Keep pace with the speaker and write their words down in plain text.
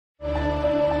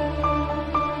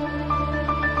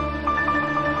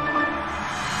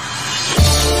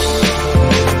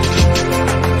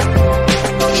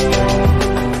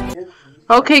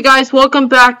Okay guys, welcome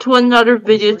back to another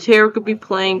video. Today we're going to be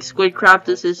playing SquidCraft.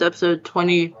 This is episode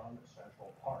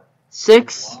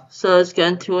 26, so let's get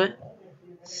into it.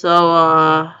 So,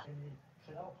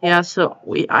 yeah,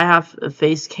 I have a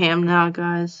face cam now,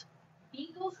 guys.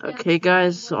 Okay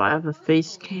guys, so I have a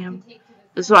face cam.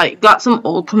 So I got some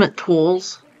ultimate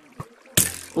tools.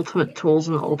 Ultimate tools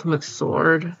and ultimate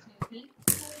sword.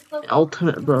 And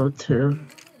ultimate bow too.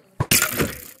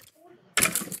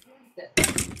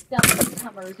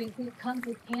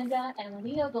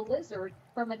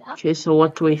 Okay, so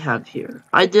what do we have here?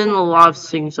 I did a lot of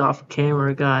things off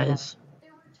camera, guys.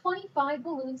 There were 25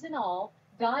 balloons in all,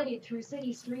 guided through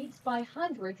city streets by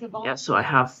hundreds of Yeah, so I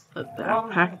have a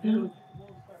backpack now.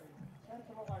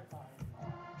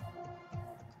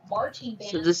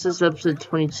 So this is episode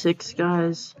 26,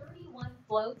 guys. 31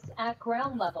 floats at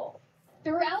ground level.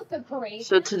 Throughout the parade.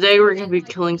 So today we're gonna be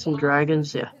killing some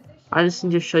dragons. Yeah, I just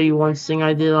need to show you one thing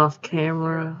I did off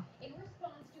camera. In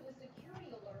response to a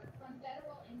security alert from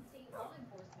federal and state law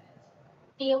enforcement.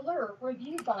 The alert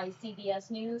reviewed by CBS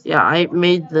News. Yeah, I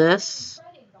made this.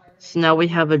 So now we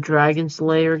have a dragon's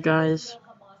lair, guys.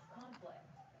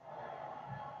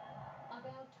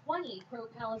 About 20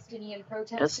 pro-Palestinian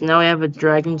protesters. Yes, now we have a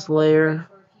dragon's lair.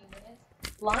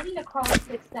 Lining across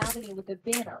 6th Avenue with a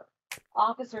banner.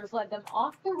 Officers led them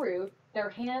off the roof, their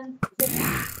hands zipped.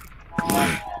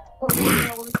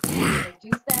 They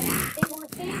were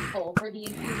thankful for the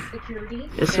increased security.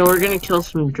 Yeah, so we're gonna kill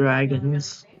some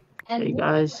dragons. Okay,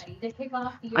 guys.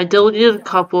 I deleted a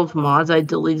couple of mods. I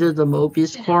deleted the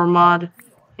Mobius Core mod,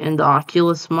 and the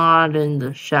Oculus mod, and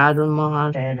the Shadow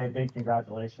mod. And a big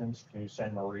congratulations to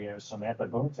Santa Maria, Samantha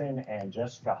Boonton, and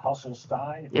Jessica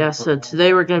Husselstein. Yeah, so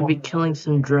today we're gonna be killing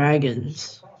some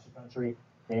dragons. Across the country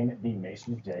in the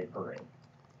Macy's Day Parade.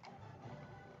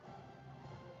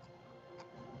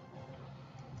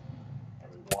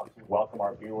 And we want to welcome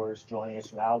our viewers joining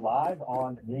us now live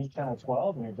on News Channel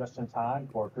 12, and you're just in time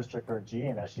for Christopher G.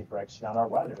 and as she breaks down our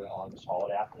weather on this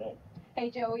holiday afternoon. Hey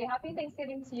Joey, happy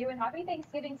Thanksgiving to you and happy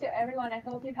Thanksgiving to everyone. I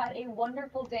hope you've had a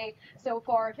wonderful day so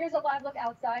far. Here's a live look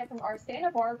outside from our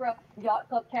Santa Barbara Yacht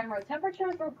Club camera.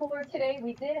 Temperatures were cooler today.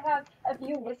 We did have a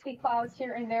few wispy clouds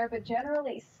here and there, but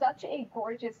generally such a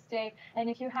gorgeous day. And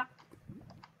if you have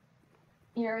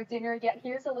your dinner yet,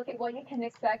 here's a look at what you can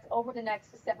expect over the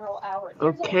next several hours.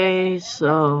 Okay,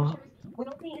 so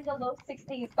We'll be in the low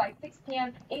 60s by 6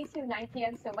 p.m. 8 to 9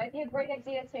 p.m. So it might be a great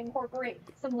idea to incorporate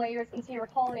some layers into your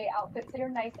holiday outfit so you're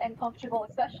nice and comfortable,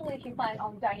 especially if you plan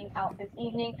on dining out this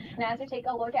evening. And as we take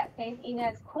a look at St.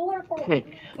 Inez, cooler for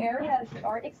areas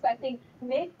are expecting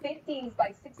mid-50s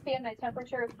by 6 p.m. and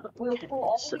temperatures will cool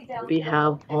all the way down. We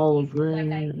have all of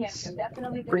this.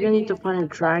 We're gonna need to find a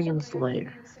dragon's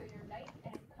lair.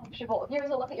 Here's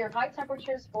a look at your high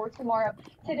temperatures for tomorrow.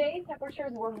 Today,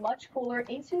 temperatures were much cooler.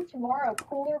 Into tomorrow,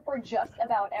 cooler for just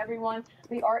about everyone.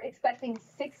 We are expecting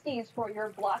 60s for your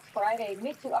Black Friday.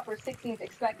 Mid to upper 60s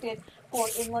expected for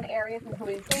inland areas,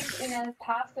 including St. Inez,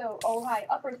 Paso, Ojai,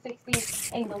 upper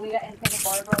 60s in Goleta and Santa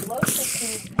Barbara, low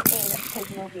 60s in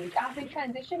Pismo Beach. As we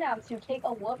transition now to take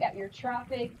a look at your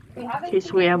traffic,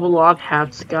 we have a lot of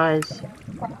hats, guys.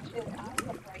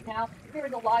 Right now,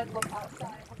 here's a live look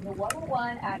outside from the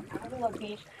 101 at Avila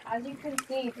Beach. As you can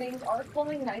see, things are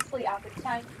flowing nicely at this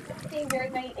time. Not seeing very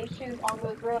many issues on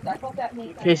those roads. I hope that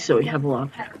means. Okay, so we have a lot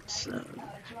of hats.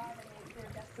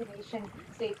 Destination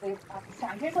safely at this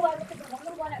time. Here's a live look at the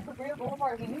 101 at Cabrillo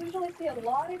Boulevard. We usually see a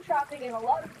lot of traffic and a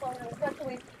lot of flow,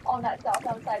 especially on that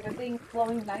southbound side, but things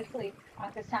flowing nicely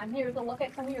at this time. Here's a look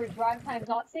at some of your drive times.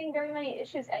 Not seeing very many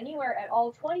issues anywhere at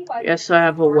all. 25. Yes, I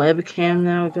have a webcam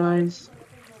now, guys.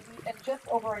 And just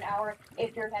over an hour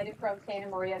if you're headed from Santa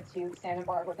Maria to Santa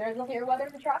Barbara. There's a look at your weather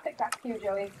and traffic. Back to you,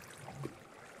 Joey.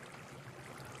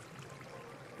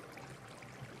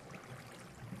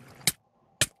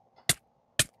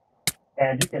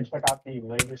 And you can check out the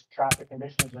latest traffic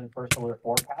conditions and first alert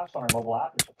forecast on our mobile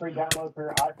app. It's a free download for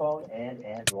your iPhone and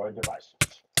Android devices.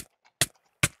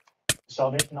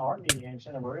 Salvation Army in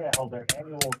Santa Maria held their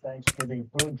annual Thanksgiving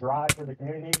food drive for the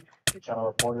community. Channel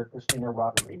reporter Christina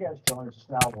Rodriguez joins us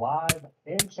now live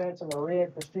in Santa Maria.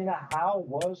 Christina, how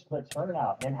was the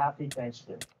turnout? And happy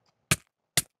Thanksgiving.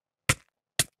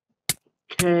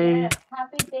 Okay.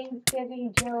 Happy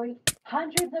Thanksgiving, Joey.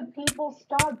 Hundreds of people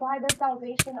stopped by the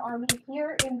Salvation Army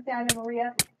here in Santa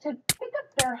Maria to pick up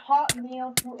their hot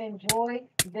meal to enjoy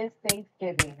this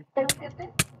Thanksgiving.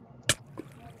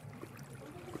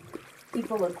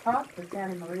 People across the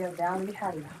Santa Maria Valley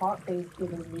had a hot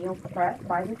Thanksgiving meal prepped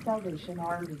by the Salvation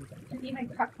Army. To even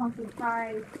cut pumpkin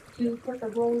pies, to put the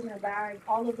rolls in a bag,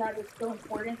 all of that is so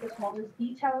important. The smallest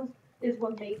details is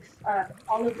what makes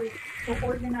all of this so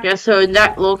organized. Yeah, so in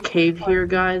that little cave here,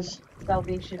 guys,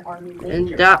 Salvation Army in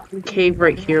Rangers, that who can cave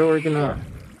right here, we're gonna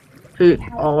put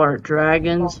all our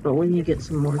dragons, but we need to get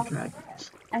some more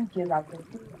dragons. and give out their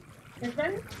food. And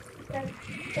then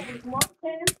there's more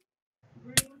pen,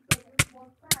 bring more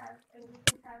trash, and we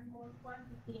can have more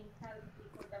quantity and healthy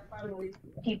for the families.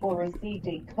 People received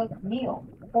a cooked meal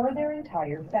for their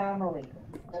entire family.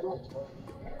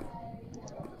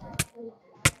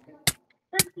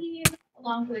 Turkey,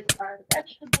 along with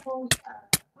vegetables,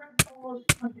 bread balls,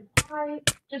 pumpkin pie,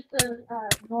 just the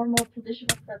normal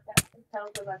traditional stuff that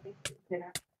tells about this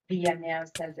dinner. Villanelle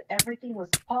says everything was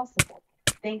possible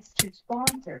thanks to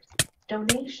sponsors,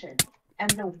 donations, and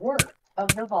the work of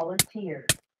the volunteers.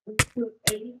 We took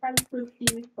 85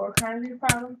 cookies, 400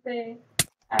 pounds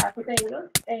of potatoes,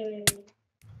 and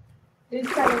this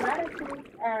gratitude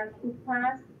to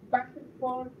pass back and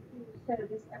forth to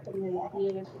service at the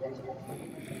community.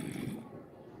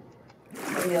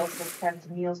 They also kept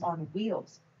Meals on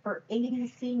Wheels for 80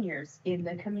 seniors in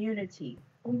the community.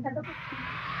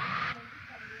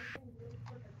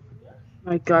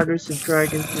 My god, there's a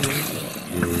dragon here.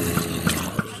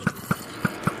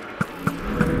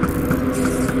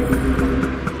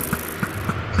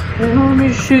 Let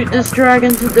me shoot this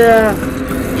dragon to death.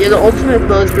 Yeah, the ultimate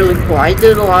bow is really cool. I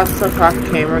did a lot of stuff off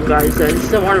camera, guys. I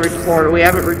just don't want to record. We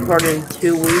haven't recorded in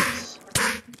 2 weeks.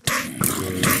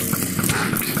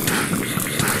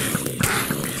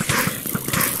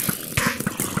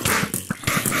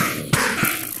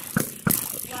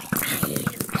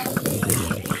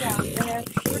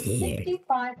 There were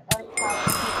 65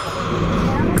 Now,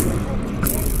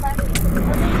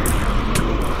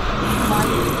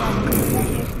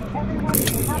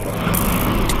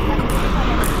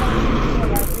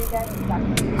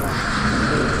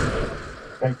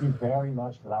 Thank you very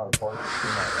much for that report.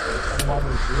 Anyone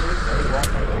who's here, very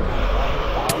welcome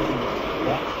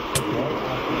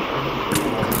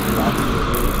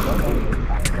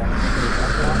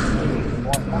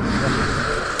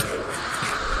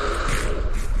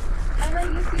I'm a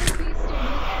UCSB student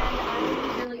and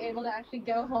I'm really able to actually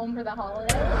go home for the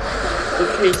holidays.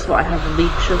 Okay, so I have a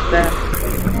leech of that.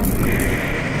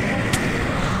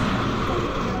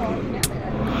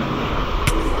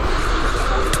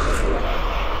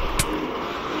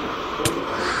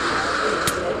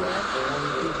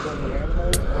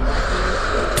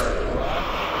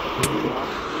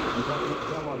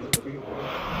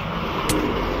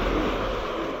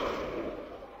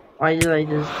 Why did I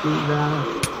just do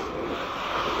that?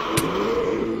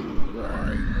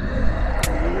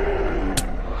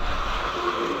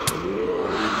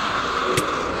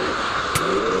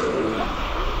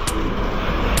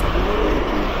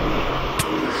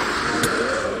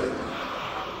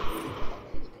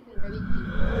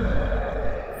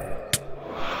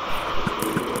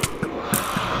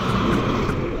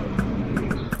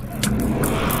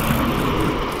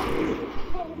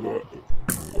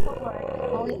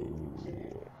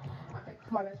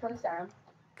 Come on, let's run this down.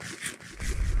 Just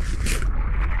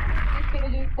gonna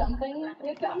do something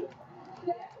with them.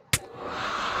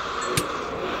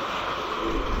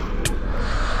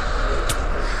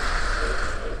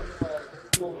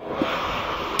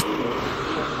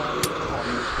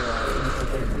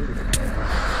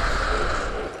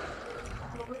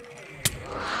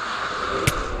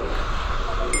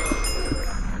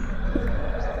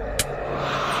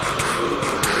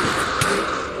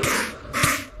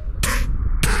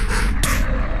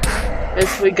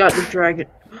 Yes, we got the dragon.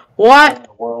 What?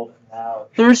 the world now.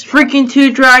 There's freaking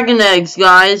 2 dragon eggs,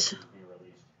 guys. Be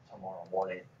released tomorrow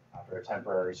morning after a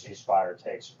temporary ceasefire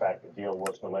takes effect. The deal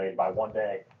was delayed by 1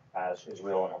 day as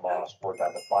Israel and Hamas worked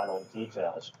out the final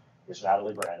details. Here's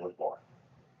Natalie Brand with more.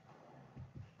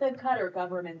 The Qatar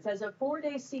government says a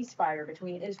 4-day ceasefire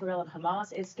between Israel and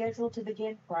Hamas is scheduled to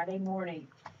begin Friday morning.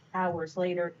 Hours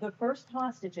later, the first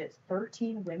hostages,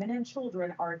 13 women and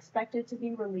children, are expected to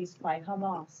be released by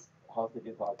Hamas.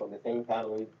 Hostages from the same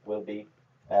family will be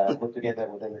put together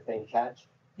within the same catch.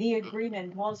 The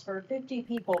agreement calls for 50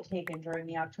 people taken during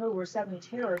the October 7th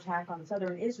terror attack on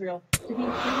southern Israel to be freed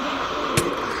and in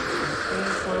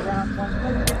exchange for around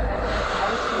 100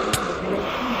 Palestinian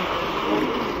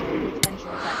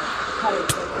detention centers.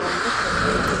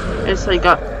 Yes, I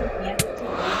got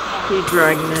 2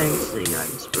 dragon eggs. They got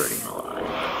spreading alive.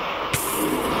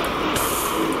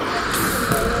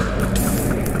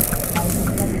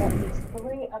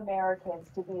 Americans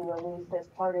to be released as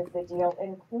part of the deal,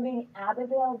 including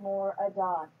Abigail Moore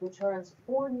Adon, who turns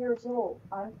 4 years old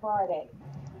on Friday.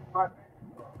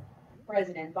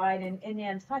 President Biden in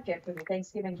Nantucket for the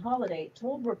Thanksgiving holiday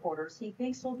told reporters he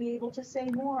thinks he'll be able to say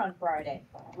more on Friday.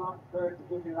 Not prepared to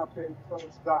give you an update until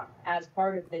it's done. As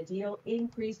part of the deal,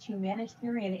 increased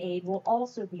humanitarian aid will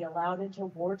also be allowed into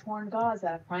war-torn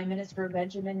Gaza. Prime Minister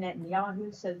Benjamin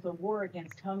Netanyahu says the war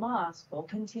against Hamas will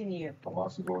continue.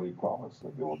 Hamas has already promised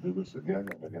that they will do this again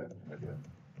and again and again.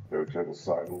 They're a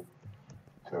genocidal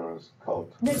terrorist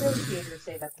cult. Negotiators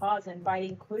say the pause in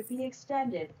fighting could be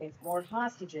extended if more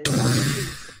hostages are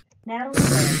released. Natalie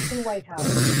Burns, the White House.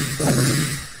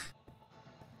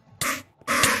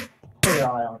 Keep your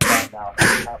eye on that now.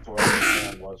 After a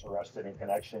man was arrested in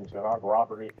connection to an armed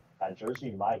robbery at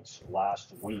Jersey Mike's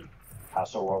last week.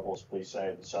 Paso Robles police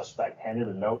say the suspect handed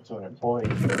a note to an employee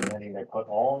demanding they put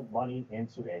all money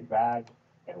into a bag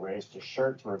and raised his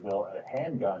shirt to reveal a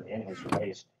handgun in his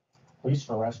waist. Police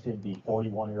arrested the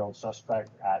 41-year-old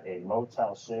suspect at a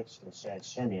Motel 6 in San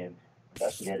Simeon.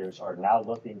 Investigators are now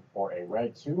looking for a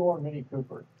red two-door Mini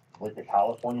Cooper with the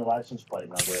California license plate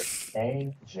number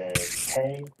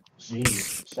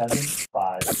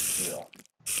AJKG750.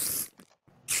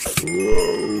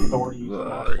 Authorities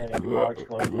now say the car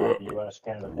explosion at the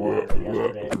U.S.-Canada border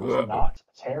yesterday was not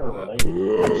terror-related.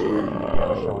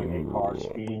 Video showing a car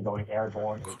speeding, going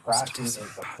airborne, and crashing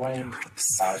into flames.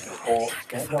 As Nicole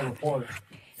reports,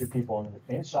 2 people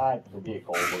inside the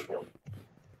vehicle were killed.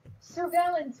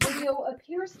 Surveillance video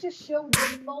appears to show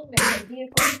the moment the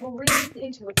vehicle careened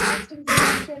into a customs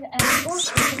station and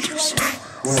burst into flames.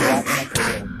 We're walking up the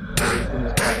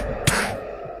road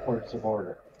towards the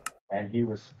border, and he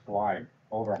was flying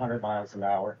over 100 miles an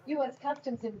hour. U.S.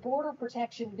 Customs and Border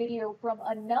Protection video from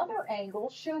another angle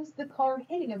shows the car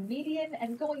hitting a median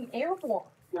and going airborne.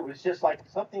 It was just like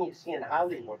something you see in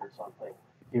Hollywood or something.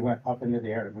 He went up into the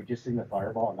air, and we just seen the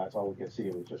fireball, and that's all we could see.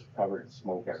 It was just covered in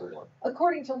smoke everywhere.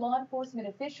 According to law enforcement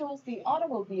officials, the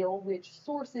automobile, which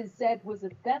sources said was a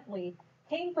Bentley,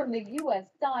 came from the U.S.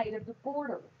 side of the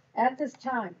border. At this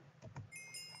time,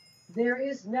 there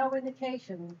is no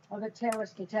indication of a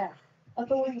terrorist attack.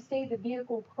 Authorities say the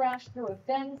vehicle crashed through a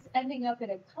fence, ending up in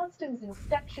a customs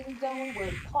inspection zone where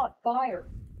it caught fire.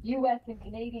 U.S. and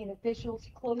Canadian officials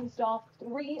closed off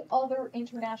 3 other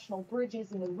international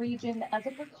bridges in the region as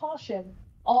a precaution,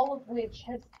 all of which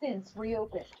have since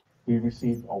reopened. We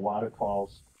received a lot of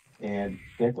calls, and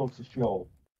that goes to show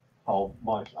how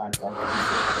much I'm The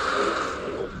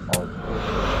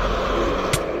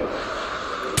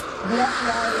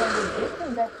FBI ended this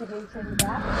investigation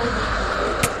back over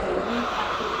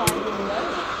after finding no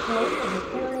explosive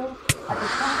materials at the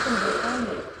customs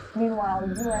refinery. Meanwhile,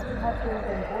 U.S. Customs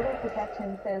and Border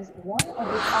Protection says one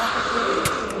of its officers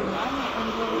received minor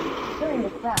injuries during the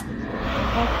crash.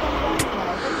 Most of them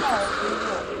died in New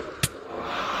York.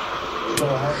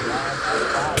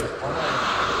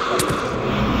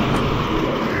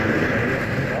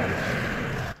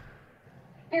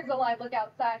 Here's a live look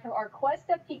outside from our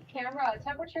Questa Peak camera.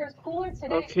 Temperature is cooler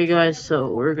today. Okay, guys,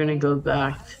 so we're gonna go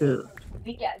back to.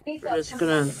 We're just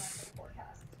gonna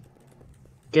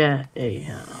get a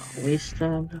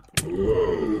wasteland.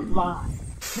 Live.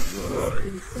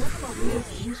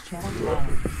 News Channel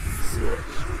 12.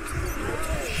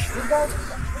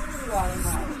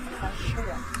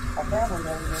 A family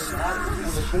member named Adam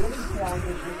and the daily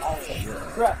challenges we all face.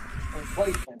 Stress,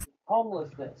 inflation,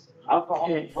 homelessness,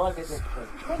 alcohol and drug addiction.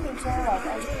 Taking care of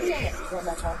and feeling your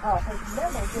mental health has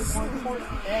never been more important.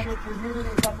 And if you're new to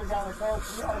these up and down the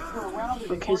trails, we are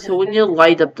surrounded. Okay, so when you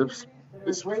light up this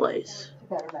place.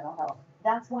 Better mental health.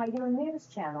 That's why your news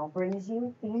channel brings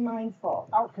you Be Mindful.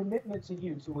 Our commitment to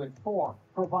you to inform,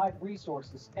 provide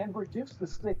resources, and reduce the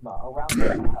stigma around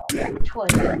mental health. Which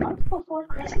was a month before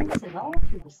Christmas and all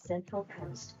through the Central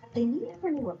Coast. The need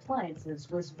for new appliances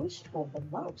was wished for the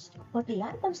most, but the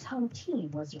Atlas Home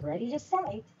team was ready to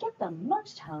say, get the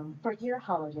most home for your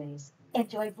holidays.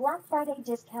 Enjoy Black Friday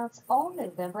discounts all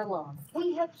November long.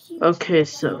 We have huge Okay,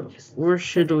 so where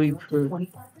should we put?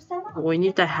 25% off. We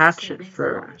need to hatch it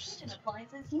first.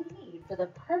 Appliances you need for the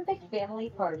perfect family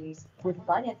parties. With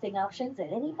financing options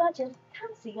at any budget,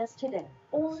 come see us today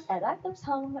or at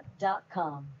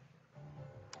atlaschome.com.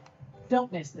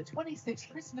 Don't miss the 26th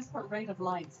Christmas Parade of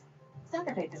Lights,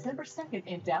 Saturday, December 2nd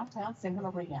in downtown Santa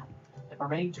Maria. The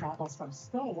parade travels from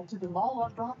Stoll to the mall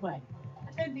on Broadway.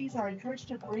 Attendees are encouraged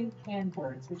to bring canned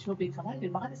goods, which will be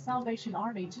collected by the Salvation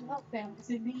Army to help families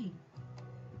in need.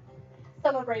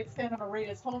 Celebrate Santa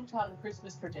Maria's hometown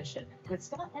Christmas tradition with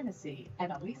Scott Hennessy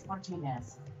and Elise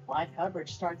Martinez. Live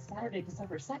coverage starts Saturday,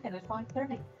 December 2nd at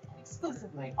 5:30,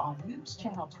 exclusively on News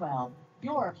Channel 12,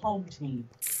 your home team.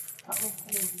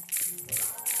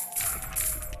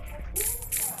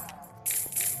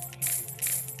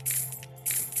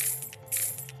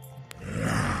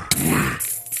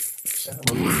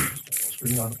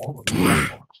 be on all of the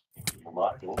platforms.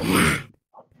 Live local.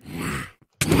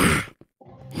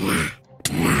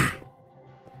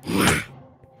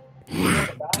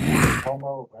 Welcome back.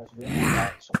 Como residents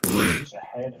got some news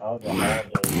ahead of the holiday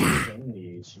season.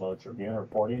 The Slow Tribune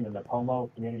reporting that the Como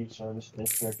Community Service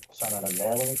District sent out a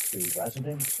mailing to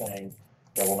residents saying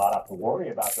they will not have to worry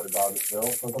about their garbage bill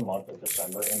for the month of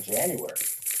December and January.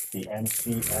 The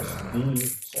MCSD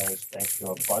says thanks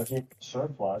to a budget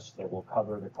surplus that will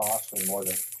cover the cost for more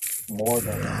than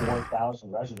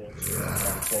 4,000 residents,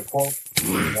 and say, quote,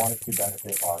 we wanted to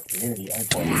benefit our community, end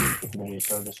quote. The Community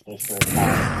Service District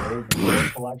has waived the bill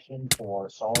collection for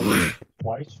solid waste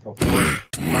twice before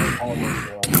the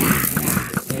holiday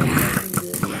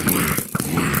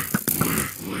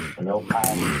The mill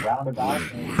pass roundabout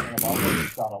in Santa Barbara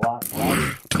got a lot of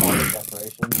holiday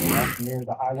decorations, and up near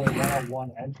the Highway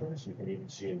 101 entrance, you can even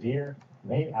see a deer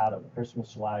made out of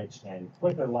Christmas lights and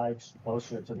flicker lights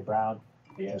closer to the ground.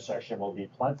 The intersection will be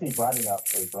plenty bright enough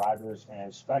for drivers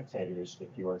and spectators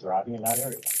if you are driving in that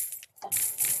area.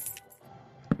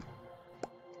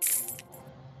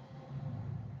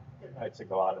 Good night to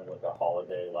go out and with the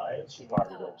holiday lights.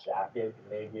 Probably a jacket,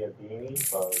 maybe a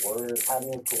beanie, but we're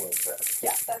having a cooling trip.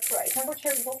 Yeah, that's right.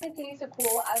 Temperatures will continue to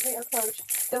cool as we approach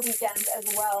the weekend as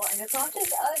well. And it's not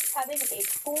just us having a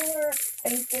cooler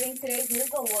Thanksgiving today.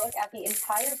 Here's a look at the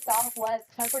entire Southwest.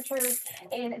 Temperatures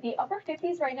in the upper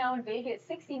 50s right now in Vegas,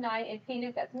 69 in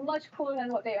Phoenix. That's much cooler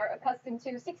than what they are accustomed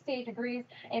to. 68 degrees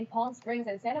in Palm Springs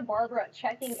and Santa Barbara,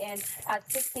 checking in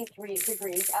at 63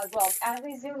 degrees as well. As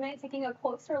we zoom in, taking a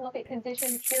closer look at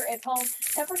conditions here at home,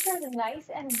 temperatures nice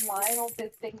and mild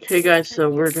this Thanksgiving. Okay, guys, so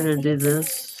we're gonna do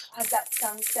this. As that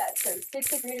sunset, so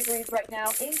 63 degrees right now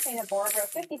in Santa Barbara,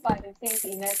 55 in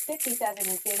St. Ines, 57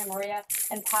 in Santa Maria,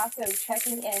 and Paso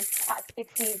checking in at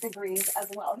 60 degrees as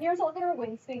well. Here's a look at our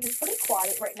wind speed. It's pretty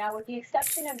quiet right now, with the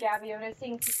exception of Gaviota,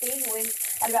 seeing sustained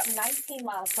winds at about 19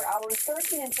 miles per hour,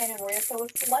 13 in Santa Maria, so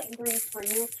a slight breeze for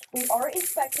you. We are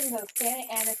expecting those Santa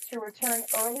Anas to return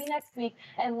early next week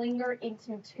and linger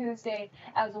into Tuesday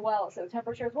as well. So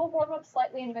temperatures will warm up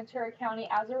slightly in Ventura County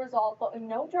as a result, but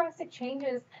no drastic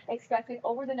changes expected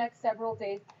over the next several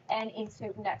days and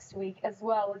into next week as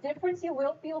well. The difference you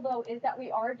will feel, though, is that we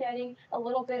are getting a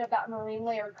little bit of that marine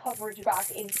layer coverage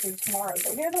back into tomorrow.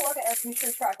 So here's a look at our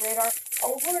future track radar.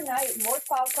 Overnight, more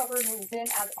cloud cover moves in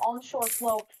as onshore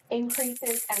flow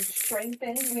increases and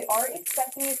strengthens. We are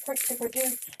expecting it to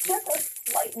produce just a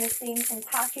slight misting, some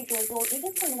patchy drizzle,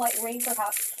 even some light rain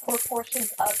perhaps for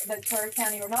portions of Ventura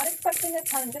County. We're not expecting a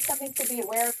ton, just something to be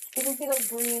aware. You can see those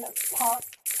green pops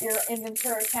here in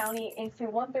Ventura County into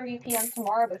 1:30 p.m.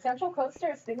 tomorrow, but Central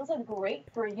Coasters, things look great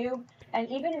for you. And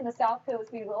even in the South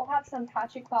Coast, we will have some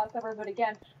patchy cloud cover, but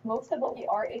again, most of what we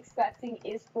are expecting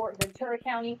is for Ventura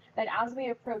County. Then as we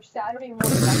approach Saturday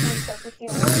morning, definitely start to see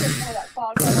a little bit more of that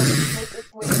cloud cover make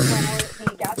its way toward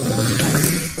the Gaviota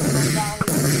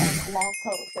Valley and Long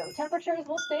Coast. So temperatures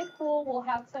will stay cool. We'll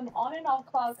have some on and off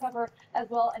cloud cover as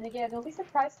well. And again, you'll be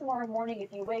surprised tomorrow morning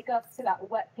if you wake up to that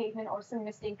wet pavement or some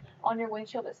misting on your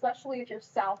windshield, especially if you're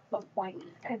south of Point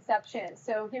Conception.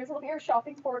 So here's a look at your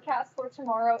shopping forecast for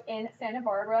tomorrow in Santa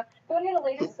Barbara. Going to get a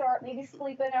later start, maybe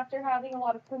sleep in after having a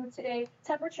lot of food today.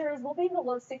 Temperatures will be in the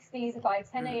low 60s by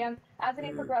 10 a.m. As the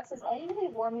day progresses, only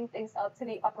warming things up to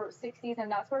the upper 60s,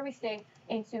 and that's where we stay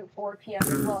into 4 p.m.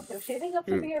 as well. So shaping up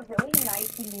to be a really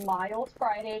nice, mild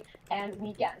Friday and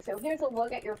weekend. So here's a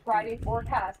look at your Friday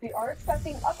forecast. We are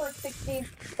expecting upper 60s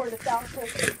for the South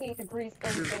Coast, 68 degrees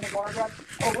in Santa Barbara.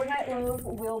 Overnight lows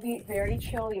will be very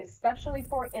chilly, especially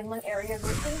for inland areas.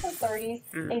 We're seeing some 30s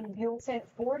in Buellton,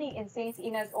 40 in St.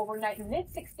 Ines overnight,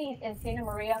 mid-60s in Santa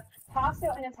Maria. Paso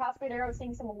and Atascadero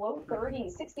seeing some low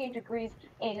 30s, 68 degrees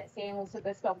in San Luis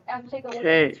Obispo. As we take a look at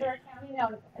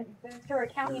Ventura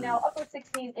County now, upper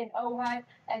 60s in Ojai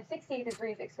and 68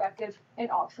 degrees expected in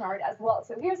Oxnard as well.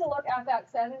 So here's a look at that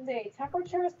 7-day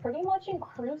temperatures, pretty much in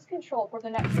cruise control for the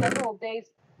next several days.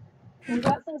 We've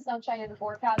got some sunshine in the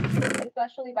forecast,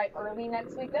 especially by early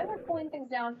next week. Then we're cooling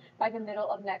things down by the middle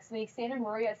of next week. Santa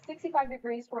Maria, 65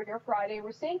 degrees for your Friday.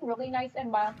 We're staying really nice and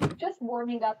mild, just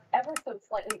warming up ever so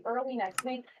slightly early next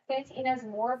week. Santa Ines,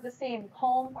 more of the same,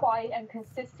 calm, quiet, and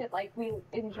consistent like we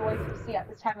enjoy to see at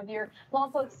this time of year.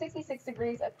 Longpoint, 66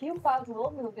 degrees. A few clouds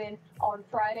will move in on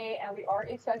Friday, and we are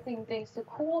expecting things to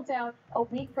cool down a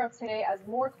week from today as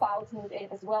more clouds move in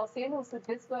as well. San Luis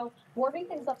Obispo, warming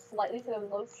things up slightly to the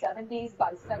low 70s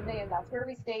by Sunday, and that's where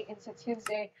we stay into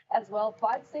Tuesday as well.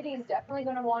 5 cities definitely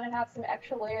going to want to have some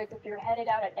extra layers if you're headed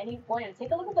out at any point. And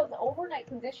take a look at those overnight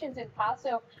conditions in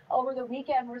Paso over the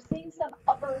weekend. We're seeing some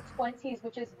upper 20s,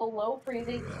 which is below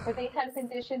freezing, but daytime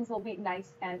conditions will be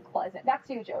nice and pleasant. Back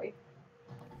to you, Joey.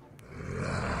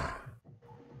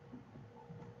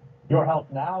 Your health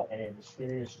now, a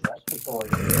mysterious respiratory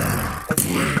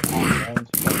infection on men's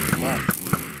first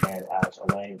month. And as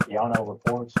Elaine Piano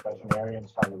reports,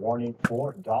 veterinarians have a warning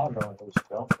for dog owners: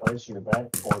 don't place your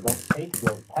pet or don't take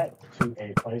your pet to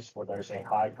a place where there's a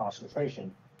high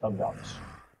concentration of dogs.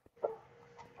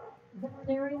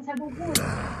 Veterinarians have a warning.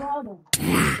 Dog owners,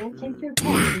 don't take your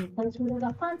pet to a place where there's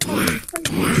a high concentration of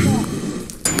dogs.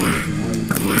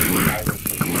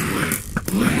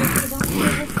 The doctor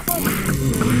has covered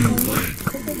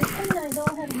because the canines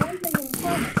all have one thing in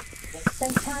common. They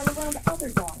spend time around other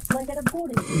dogs, like at a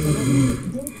boarding facility,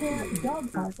 daycare,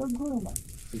 dog park, or groomer.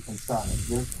 You can try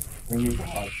it. Bring your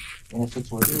dog in a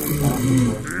situation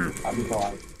of a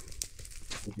dog.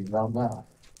 If you don't know,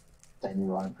 then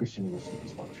you are increasing risk of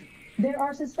exposure. There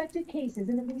are suspected cases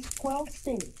in at least 12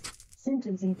 states.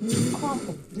 Symptoms include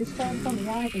coughing, discharge from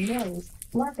the eyes and nose,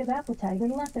 lack of appetite,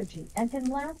 and lethargy, and can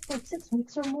last for 6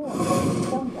 weeks or more.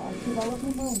 Some dogs develop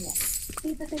pneumonia.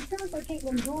 He's a concern for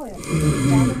Caitlin Doyle,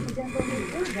 traveling to Denver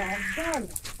with her dog, Dahlia,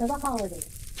 for the holidays.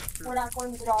 We're not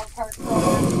going to the dog park,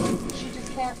 so she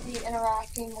just can't be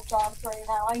interacting with dogs right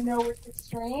now. I know it's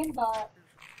extreme, but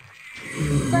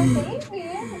my baby.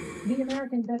 The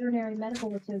American Veterinary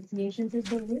Medical Association says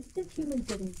the risk of humans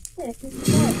getting sick is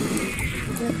low. It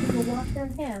suggests people wash their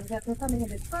hands after coming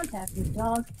into contact with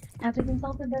dogs and to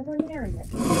consult a veterinarian.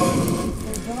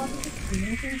 Their dog is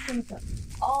experiencing symptoms.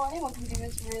 All anyone can do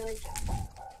is really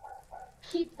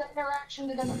keep the interaction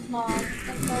to them with mom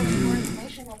and throw more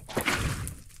information like that.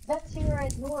 Vets here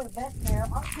at your vet fair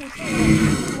are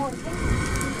considering more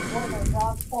attention for their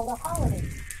dogs for the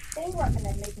holidays. They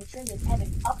recommend making sure your pet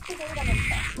is up to date on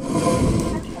infections,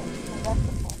 potential for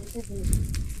respiratory disease.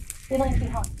 Elaine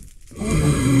behind.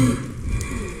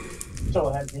 So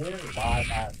ahead here, live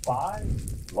at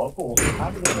 5, local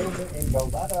time of the movement in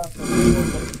Goleta for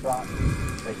the drop.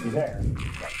 Take you there.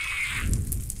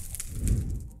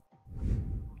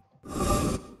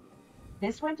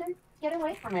 This winter, get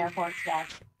away from airport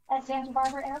stuff at Santa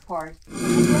Barbara Airport.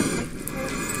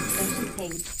 Station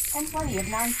cage and plenty of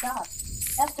non-stop.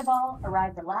 Best of all,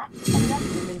 arrive relaxed and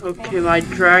rested. Okay, my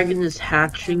dragon is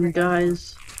hatching,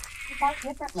 guys.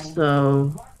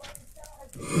 So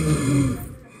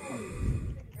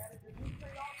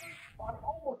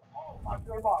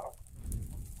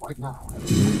Right now,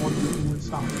 $1 in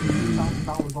stock,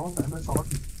 $2,000 off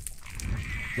MSRP.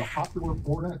 The popular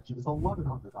Ford Edge is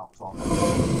 $1,100 off for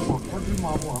every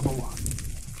model on the line,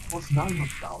 plus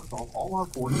 $900 off all our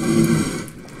Ford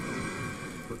Edges.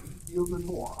 For these deals and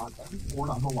more on every Ford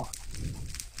on the line.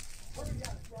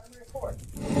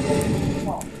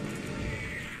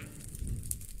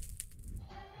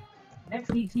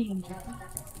 Next 18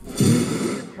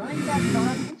 trying back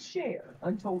on with Share.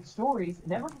 Untold stories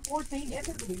never before seen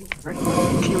interviews.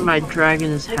 okay, my dragon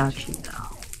is hatching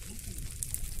now.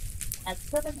 At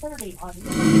 7:30 on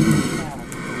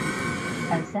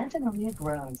As Santa Maria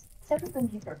grows, set up the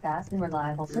need for fast and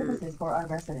reliable services for our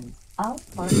residents. Our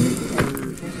smart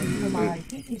vision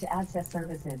provides easy-to-access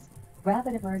services,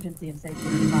 rapid emergency and safety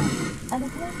response, and a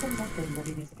more connected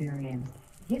living experience,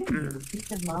 giving you peace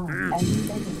of mind as you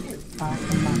save you time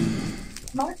and money.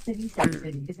 Smart City Safe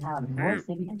City is how your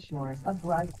city ensures a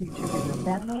bright future for your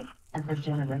family and for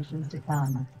generations to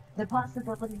come. The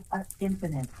possibilities are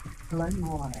infinite. Learn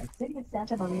more at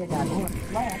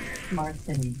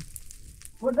cityofsantamaria.org/smartcity.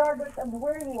 Regardless of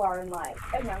where you are in life,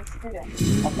 a young student,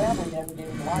 a family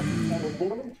navigating life and the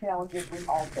daily challenges we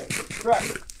all face: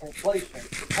 stress, inflation,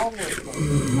 homelessness,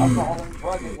 alcohol and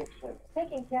drug addiction.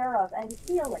 Taking care of and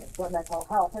healing for mental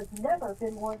health has never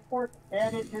been more important.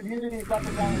 And in communities up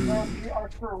and down the coast, we are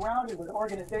surrounded with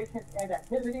organizations and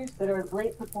activities that are a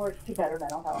great support to better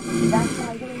mental health. That's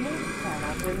why your news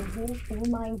channel brings you Be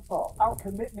Mindful. Our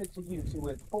commitment to you to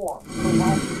inform,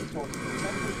 provide resources,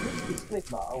 and reduce the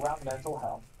stigma around mental health.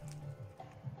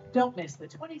 Don't miss the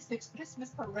 26th Christmas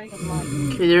Parade of Lights.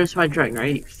 Okay, there's my dragon.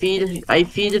 I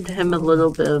feeded him a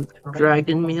little bit of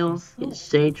dragon meal. He's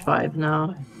stage 5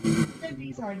 now.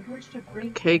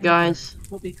 Okay, guys.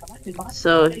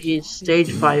 So he's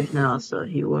stage 5 now, so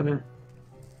he wouldn't.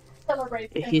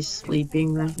 He's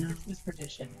sleeping right now. It's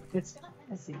not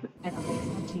fantasy and Elise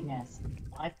Martinez.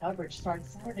 Live coverage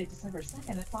starts Saturday, December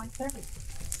 2nd at 5:30.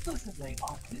 Exclusively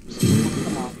on News. Your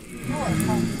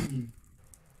home.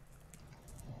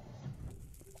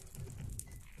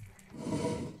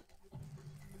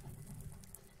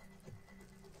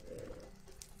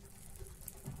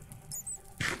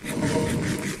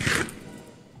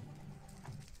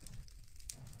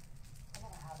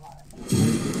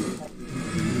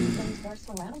 They're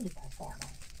surrounded by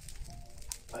family.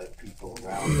 Let people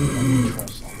around me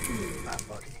trust on my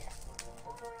buddy.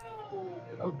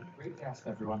 Oh, great cast,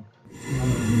 everyone.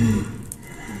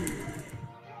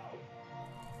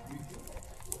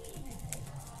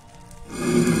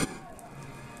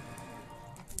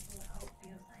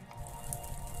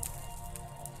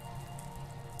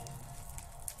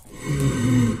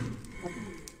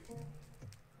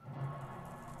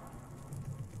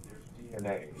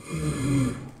 DNA.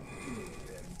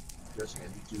 And just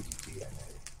heavy-duty DNA.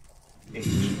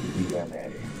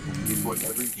 HDNA is what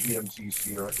every GMC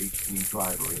Sierra HD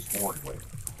driver is born with,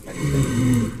 and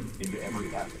is into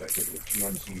every aspect of the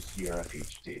GMC Sierra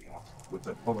HD, with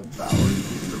the pulling power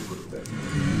to prove it.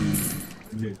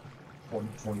 New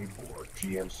 2024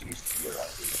 GMC Sierra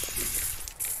HD.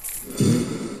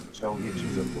 Tell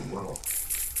hitches of the world.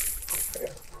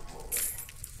 Prepare for glory.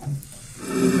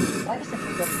 Why does the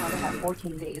Google Father have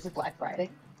 14 days of Black Friday?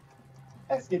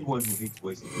 Ask anyone who hates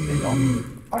wasting the day off.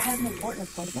 Or has an important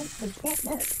appointment they can't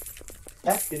miss?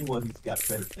 Ask anyone who's got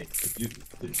better things to do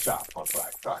than shop on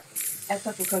Black Friday. At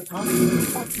Central Code Thomas,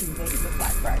 14 days of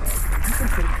Black Friday. You can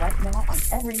save right now on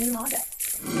every new Honda.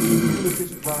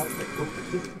 Efficient rides that go the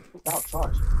distance without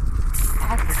charging.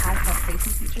 Ask the high-tech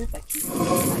safety features that keep you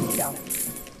inside the donut.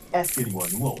 Ask anyone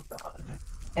who owns the Honda.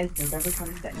 And November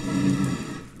 26th.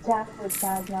 Jack was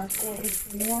diagnosed with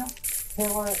leukemia.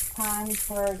 There were times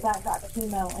where Jack got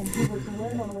chemo and he was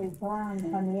literally burned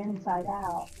from the inside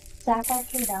out. Jack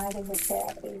actually died of his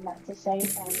therapy, not to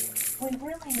save him. We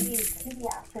really need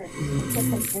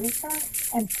pediatric-specific research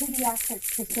and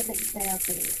pediatric-specific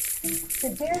therapy. The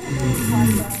Dairy Green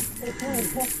Project is really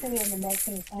history in the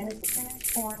making, and it's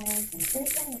transforming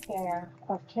treatment care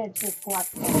of kids with blood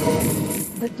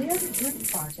cancer. The Dairy Green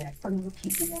Project from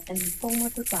Leukemia and Lymphoma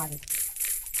Society.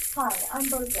 Hi, I'm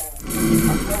Bozo.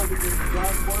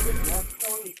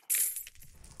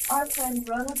 Our friend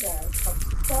Rona does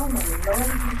helps so many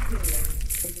low-income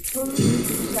families with food,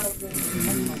 shelter,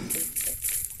 and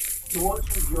hospice. So won't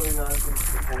you join us in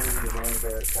supporting the Rona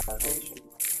Bear Foundation?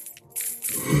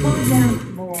 To find out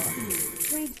more,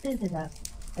 please visit us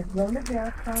at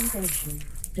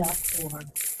ronabearfoundation.org.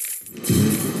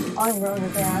 I'm Rona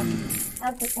Bear,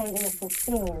 advocating for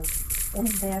seniors in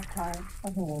their time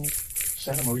of need.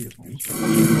 Santa Maria's news channel all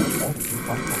the two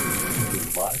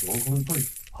platforms, live, local, and free.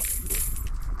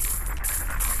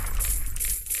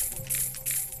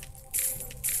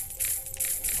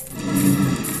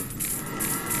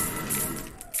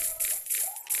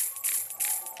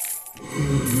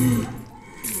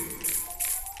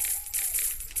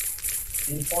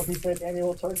 The 25th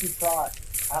annual Turkey Trot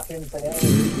happened today.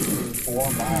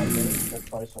 4 miles took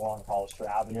place along Hollister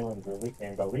Avenue in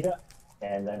Goleta,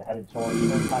 and then headed towards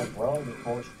Turnpike Road. Of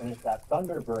course, finished at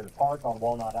Thunderbird Park on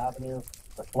Walnut Avenue.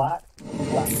 The flat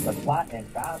and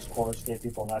fast course gave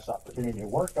people a nice opportunity to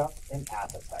work up in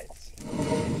appetites.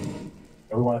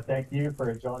 And we want to thank you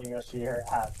for joining us here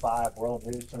at 5 World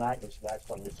News tonight. This is next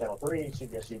on News Channel 3,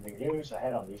 CBS Evening News,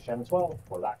 ahead on News Channel 12.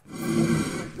 We're back.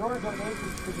 Your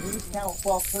donations to the News Channel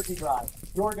 12 Turkey Drive.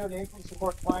 Your donations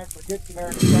support clients for Good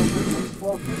Samaritan Shelter and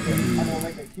Slow Food and will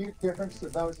make a huge difference to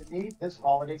those in need this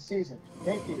holiday season.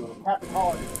 Thank you and happy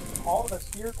holidays from all of us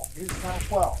here at News Channel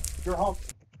 12. Your home.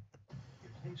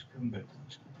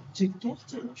 To get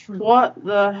to the truth. What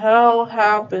the hell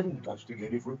happened?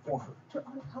 Investigative reporter. To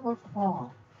uncover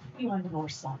fraud beyond the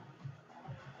North Side.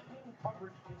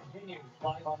 Coverage continues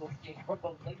live on the from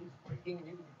the latest breaking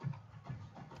news.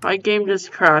 My game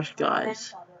just crashed,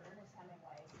 guys. Grandfather Ernest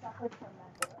Hemingway suffered from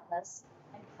mental illness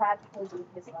and tragically lose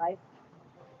his life.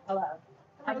 Hello.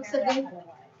 I'm Mariette Hemingway.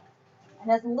 And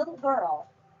as a little girl,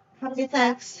 Okay,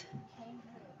 thanks.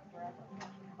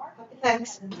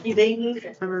 Thanks.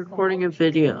 I'm recording a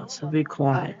video, so be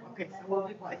quiet. Okay, so we'll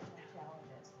be quiet.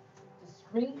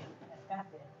 discreet and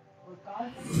effective,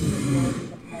 regardless of the ability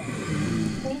to pay.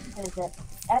 Please visit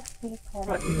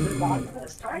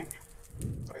fbclinic.org.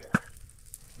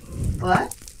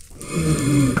 What?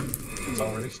 It's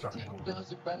already started.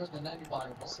 Does it better than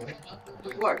anybody else.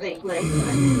 What they play?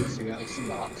 Seattle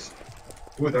Seahawks.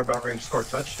 Ooh, they're about ready to score a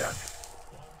touchdown.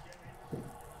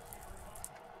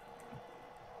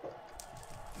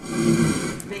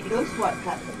 They go SWAT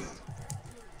cutlass.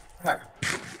 Heck,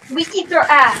 We kick their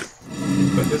ass.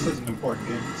 but this is an important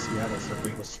game for Seattle, so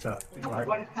we will start. Right?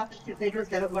 What happens if they go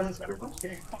get it when it's over?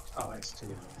 Oh, it's too.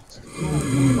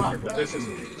 What? But this is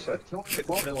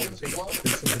important.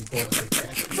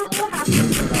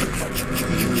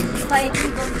 Like,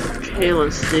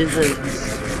 Kayla Stevens.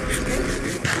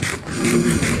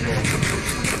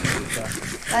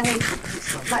 I mean,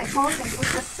 my phone can put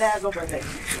this bag over there.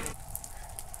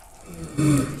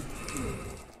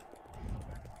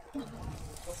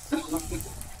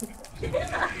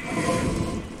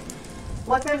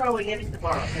 What time are we getting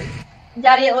tomorrow?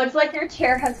 Daddy, it looks like your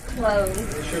chair has closed.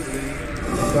 It should be.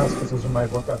 That's because those are my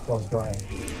book I've closed drying.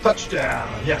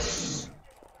 Touchdown! Yes!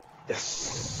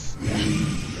 Yes!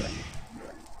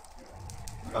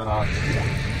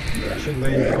 Should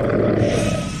leave.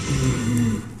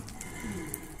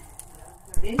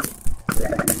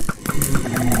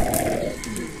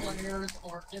 Players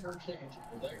are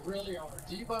interchangeable. They really are.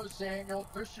 Debo Samuel,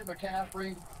 Christian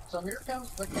McCaffrey. So here comes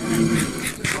McCaffrey.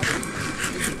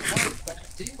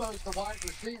 Debo's the wide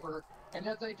receiver, and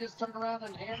yet they just turn around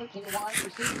and hand it to the wide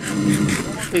receiver.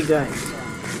 Hey guys,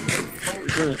 I'm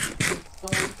gonna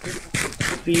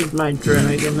feed my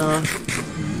dragon up.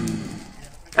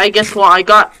 I guess what? I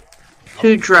got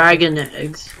 2 dragon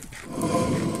eggs.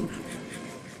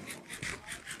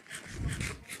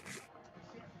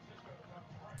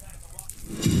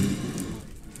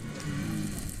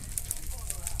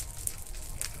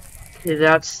 Okay,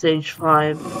 that's stage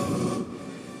 5.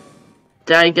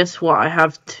 Dad, guess what? I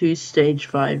have 2 stage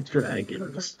 5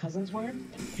 dragons. Cousins were?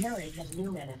 Harry has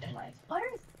new men in their life.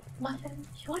 Butters, Muffin,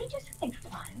 you want to do something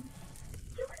fun?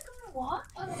 You want to go on a walk?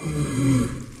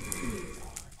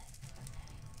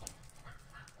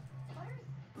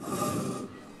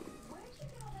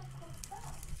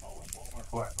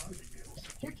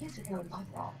 Your kids are gonna love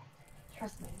that.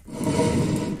 Trust me.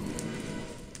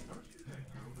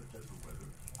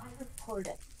 I report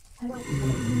it. I don't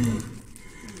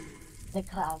the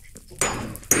cloud. Do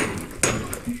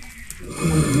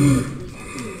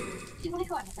you want to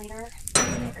go out later?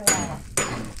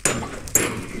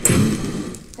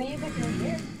 But you could do it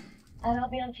here, and I'll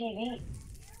be on TV.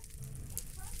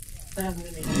 But I'm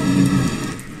really I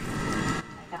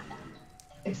got that.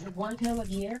 It's the one time of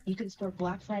year you can store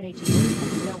Black Friday deals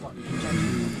and no one can judge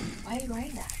you. Why are you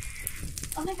writing that?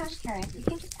 Oh my gosh, Karen, you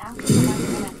can just ask me about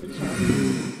my teacher.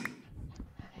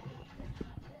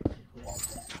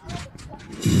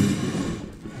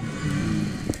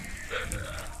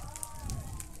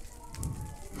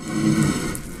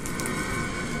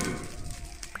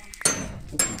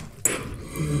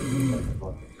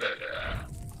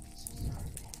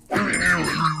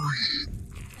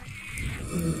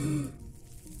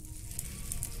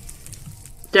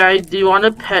 Dad, do you want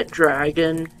a pet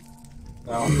dragon?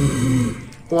 No.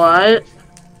 What?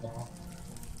 No.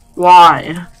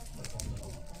 Why?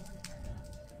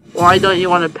 Why don't you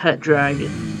want a pet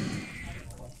dragon?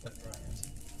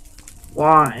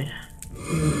 Why?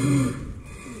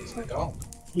 I don't.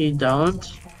 You don't?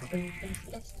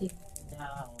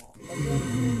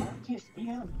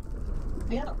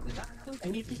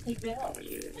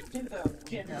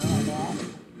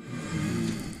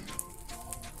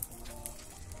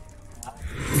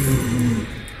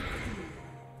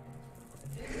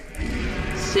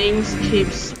 Things keep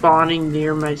spawning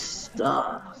near my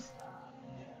stuff.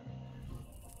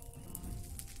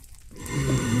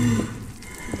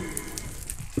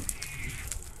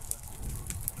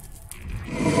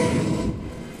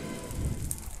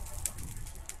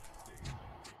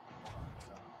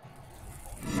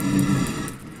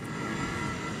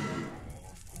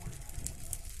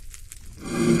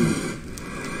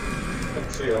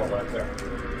 Let's see all right there.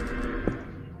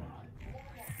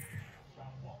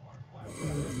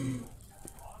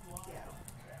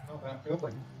 Oh, that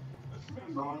building.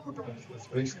 The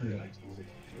space needle.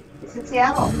 It's in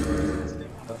Seattle.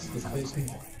 That's the space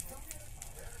needle.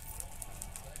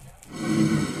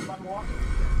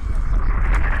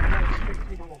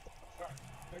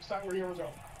 Next time we're here, we'll go.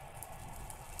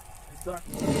 It's done.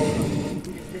 We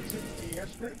can fix it.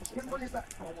 Yes, let's bring it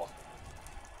back for a walk.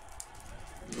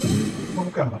 Oh,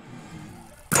 God.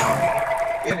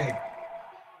 Get in.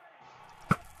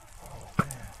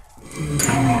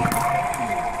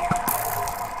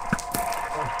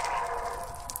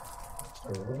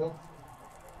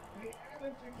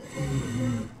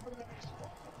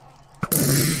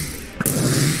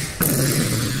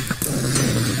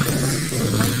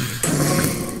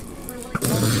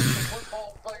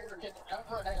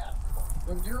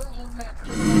 When you're on that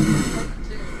team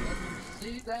and you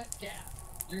see that gap,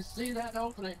 you see that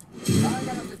opening, time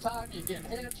after time you get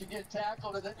hit, you get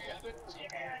tackled, and then you have it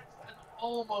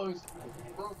almost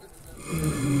broken.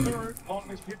 Third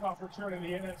longest kickoff return in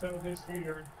the NFL this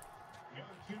year. The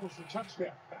other two was the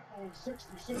touchdown. That one was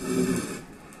 66.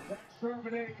 That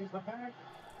Charbonnet is the back.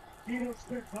 Geno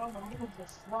Smith on the move to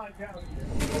slide down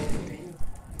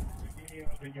here.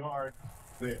 Of the yard.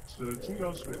 So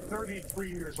Geno Smith,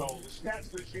 33 years old. The stats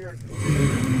this year,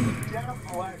 down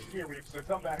from last year, he was the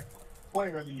comeback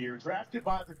player of the year. Drafted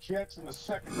by the Jets in the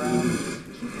second round. 2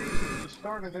 years he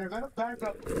started there. Then back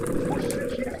up for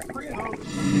 6 years. 3 of those.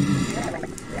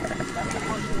 After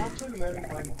Russell Wilson, and then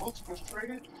when Wilson was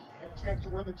traded, a chance to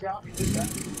win the job. He did that.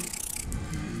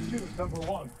 Choose number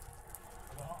 1.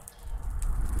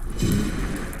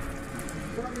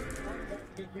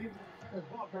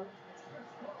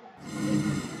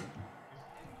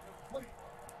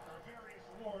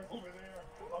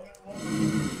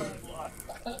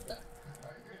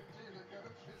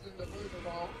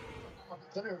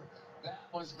 That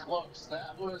was close.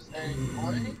 That was a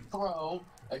great throw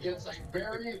against a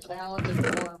very talented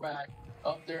cornerback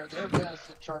up there. Their best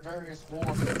at Charvarius Ward.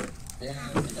 And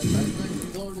I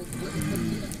think he loaded with the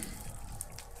pin.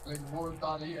 When Ward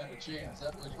thought he had a chance.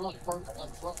 That was really perfect on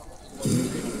front of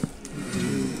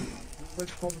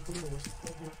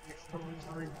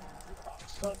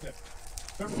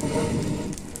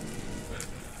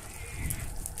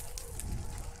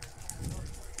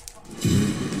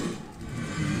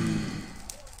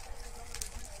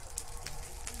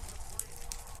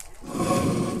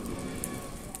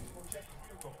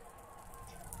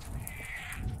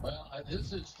Well,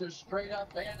 this is just straight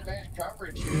up man-to-man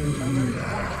coverage here. Look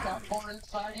how far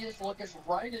inside he is, looking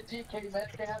right at DK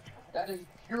Metcalf. That is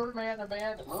pure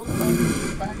man-to-man. A little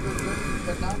factor,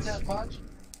 but not that much.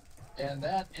 And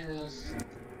that is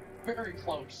very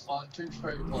close on 2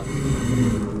 straight plays.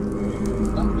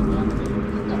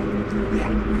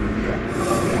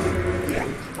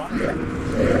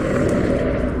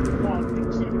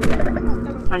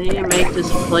 I need to make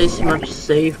this place much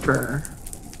safer.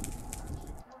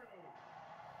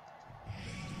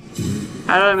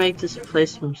 How do I make this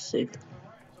place much safer?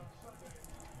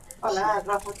 Hola,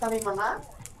 Rafa, ¿está mi mamá?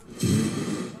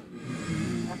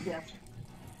 Gracias.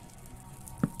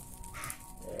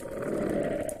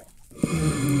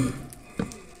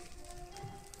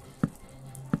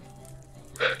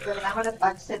 So I'm going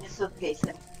to send this suitcase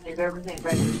and leave everything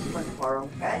ready for tomorrow,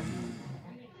 okay?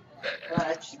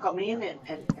 Just come in and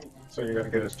So you're going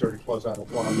to get a sturdy close out of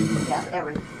closet? Yeah,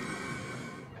 everything.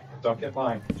 Don't get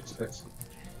mine, just this.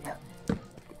 Yeah.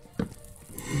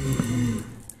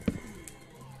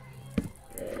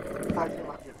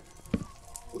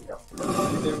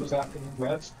 It was after the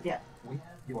West? Yeah. We have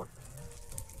your.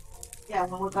 Yeah,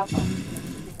 when we got back.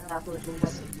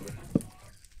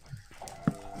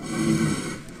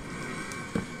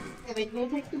 I mean,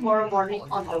 maybe tomorrow morning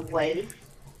on the way.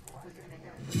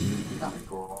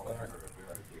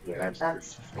 Yeah,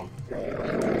 that's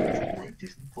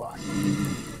Disney Plus.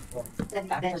 then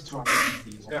next one.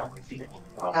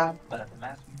 But at the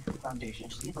Mass Foundation,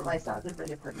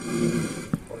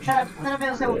 Espérame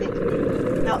un segundito.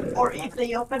 No, or if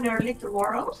they open early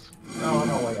tomorrow,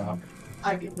 No, wait up.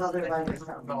 I can go there by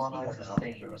myself.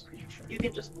 You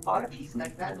can just buy a piece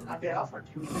like that and I'll get off for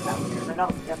 2 minutes out there. But no,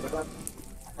 yeah, but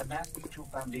the Mass Mutual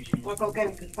Foundation. we'll go get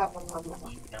it because Papa wants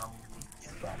one.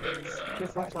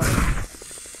 Just like that.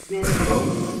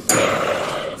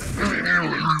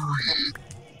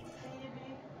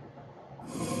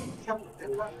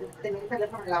 Tenía el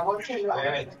teléfono en la bolsa y lo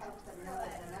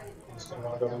So you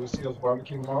want to go to Lucille's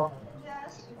barbecue tomorrow?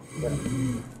 Yeah.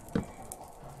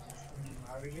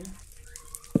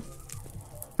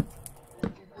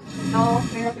 No,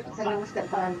 fíjate que salimos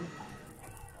temprano.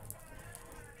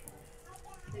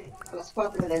 A las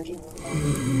 4 de aquí.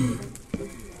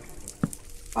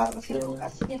 4, 5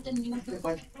 casi.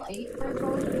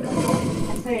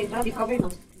 Sí, no, y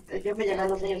comimos. Yo me llevé a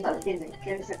los niños al cine,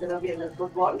 que se quedó viendo el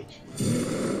fútbol.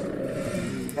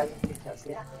 Le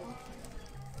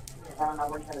daban la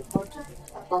vuelta del coche,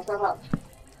 hasta cerrado.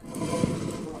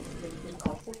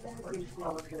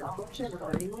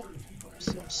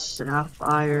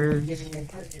 Sapphires.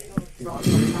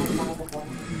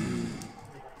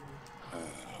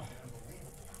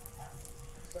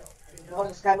 No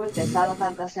les cago el pesado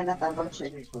tanta cena tan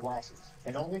noche.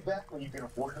 And only bet when you can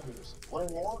afford to lose.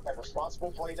 Learn more at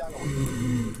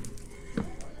responsibleplay.org.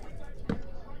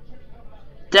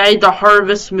 Daddy, the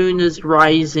harvest moon is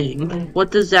rising.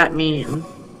 What does that mean?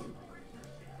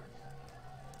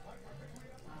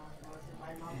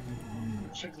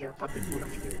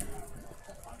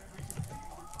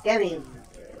 Kevin,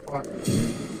 What?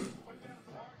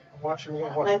 Watching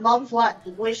what? my mom's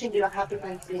wishing you a happy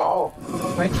Thanksgiving. Oh,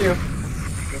 thank you.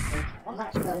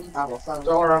 Don't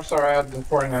worry, I'm sorry, I had the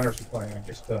 49ers were playing. I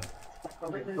just, But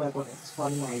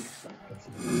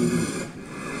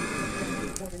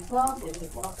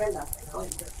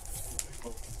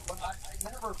I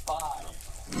never buy.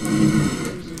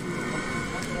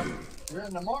 You're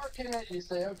in the market, you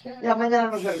say, okay. Ya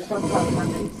mañana nos regresamos a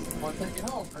Well, taking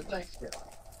home for Thanksgiving.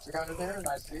 So I got in there and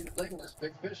I see the thing, this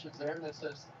big fish is there that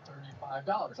says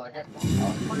 $35. I get,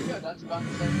 oh, pretty good. That's about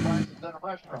the same price as at a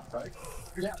restaurant, right?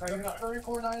 Yeah,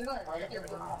 $34.99, right?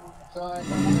 So I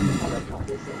thought,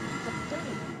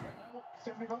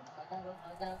 $70? I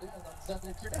got it on $72.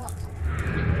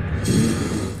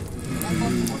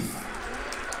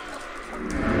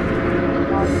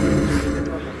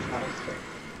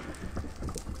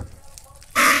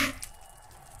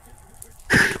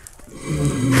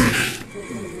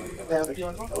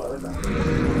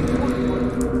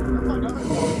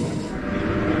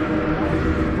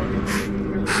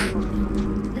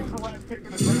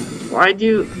 Why do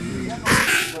you...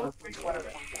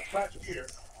 Last year,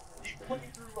 he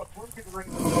played through a broken ring.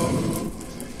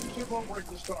 Chip over at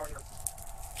the starter.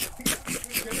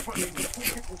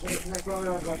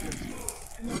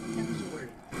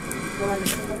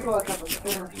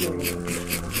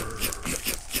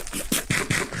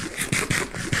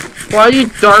 Why do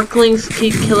darklings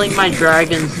keep killing my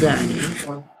dragons, Daddy?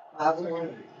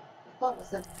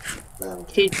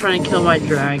 Keep trying to kill my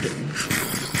dragons.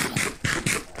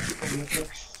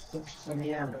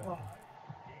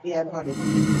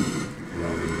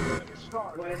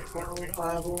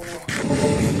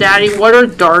 Daddy, what are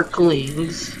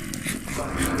darklings?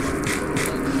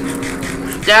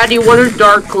 Daddy, what are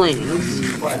darklings?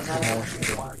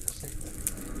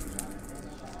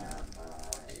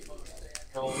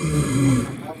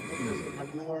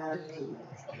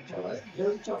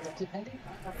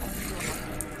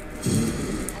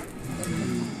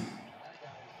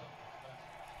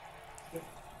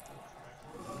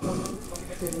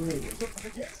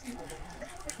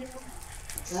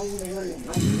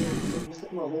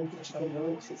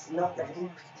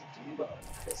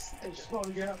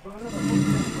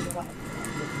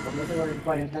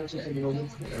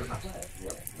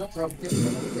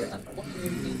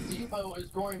 Demo is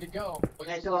going to go.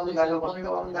 Another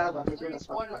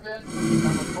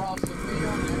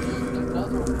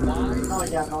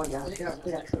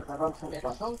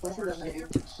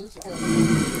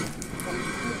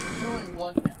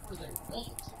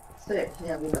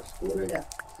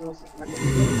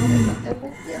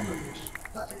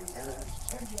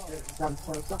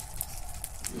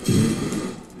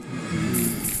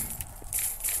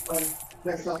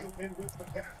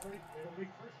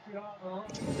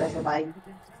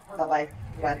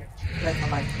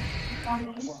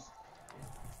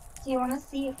Do you want to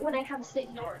see what I have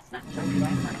sitting on?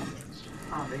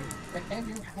 And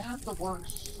you have to work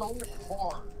so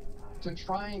hard to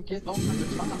try and get over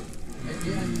the top. And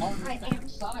yet, on the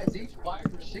backside, these wide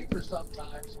receivers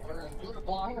sometimes are as good a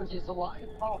blockers as the line.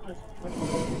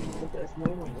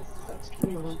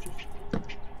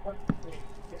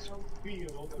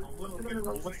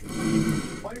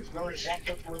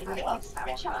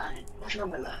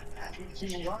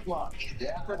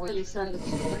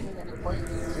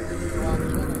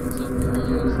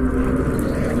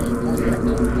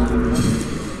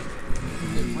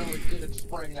 It really did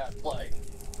spring that play.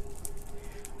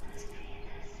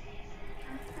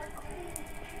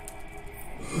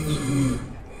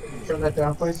 Turn that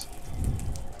down, please.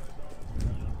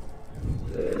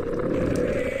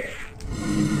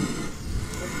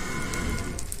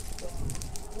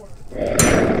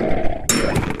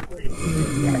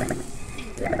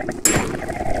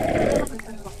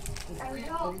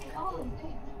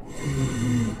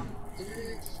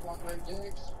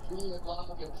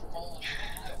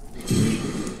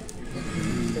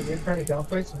 Can you turn it down,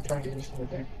 please? I'm trying to listen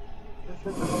to it.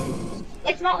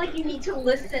 It's not like you need to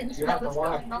listen to what's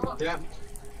going on. Yeah.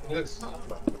 Yes.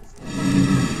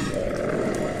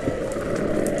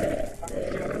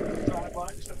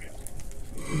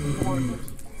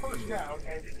 First down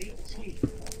and 18.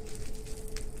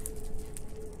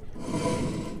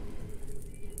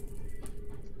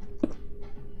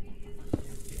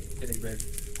 Getting ready.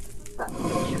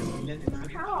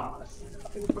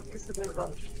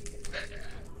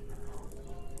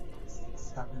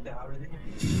 It's happened already.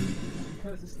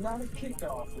 Because it's not a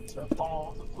kickoff until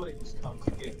all the plays come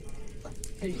together.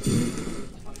 Hey.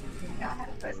 I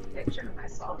had to post a picture of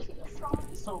myself.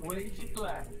 So raise your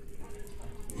flag.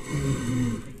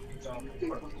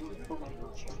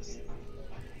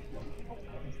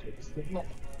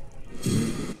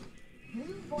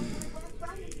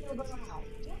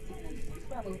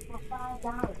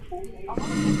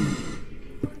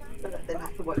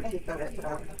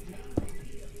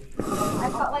 I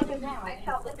felt like it now. I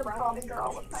felt like a Barbie girl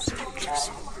with my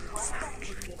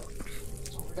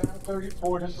We're down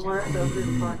 34 to 0.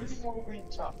 This will be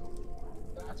tough.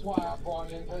 That's why I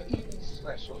brought in the eating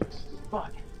specialist.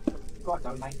 But got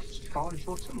to make strong and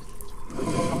short teeth.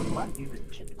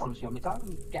 Check the policy on the go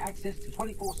and get access to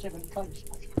 24/7 clothes.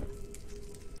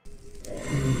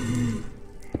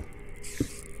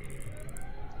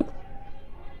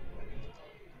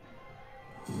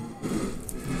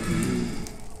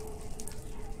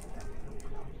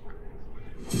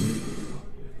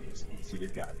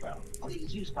 you've got about all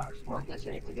these used cars. Well, that's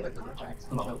it. To get a contract.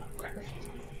 So,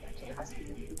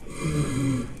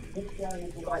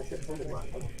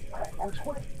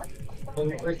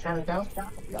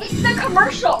 It's the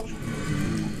commercials.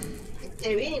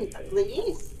 I mean,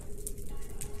 please.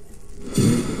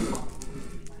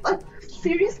 Like,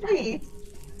 seriously.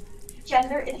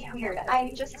 Gender is weird.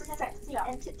 I'm just a sexy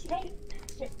entity.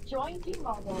 Join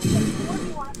T-Mobile. Get 4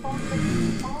 new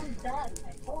iPhones all done.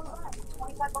 4 months,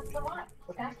 $25 a month.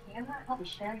 With that camera, I'll be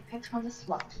sharing pics from the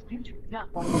slopes. You do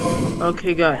not want to.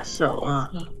 Okay, guys. So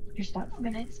You're stuck for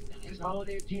minutes. this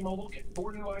holiday at T-Mobile, get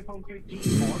 4 new iPhone 15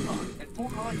 for a month and 4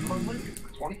 iPhone unlimited for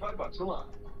 $25 a month.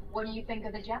 What do you think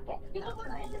of the jacket? You know what?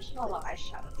 I additional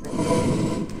eyeshadow.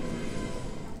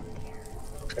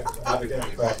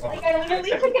 Like, I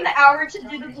literally took an hour to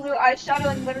do the blue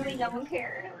eyeshadow and literally no one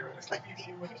cared. It's like,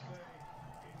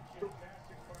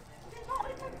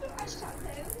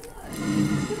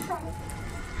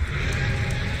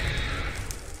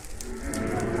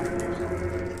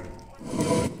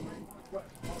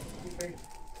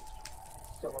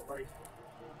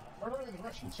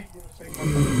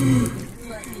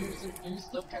 You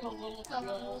still get a little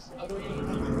chills.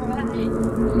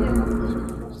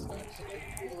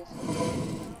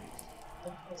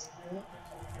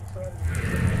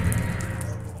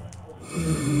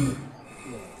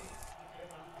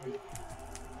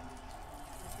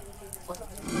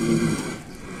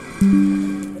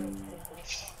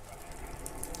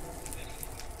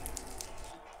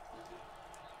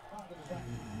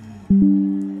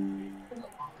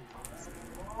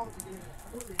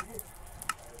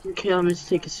 okay, let me just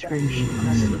take a screenshot.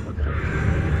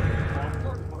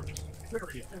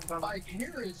 Like,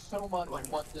 here is so much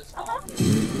what this is. They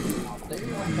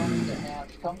are going to have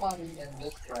somebody in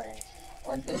this range,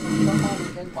 and then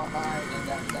somebody in behind, and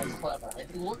that's clever.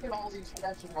 If you look at all these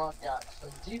catch and run guys, so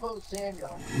Deebo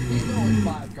Samuel, he's only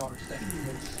 5 yards down.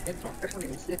 It's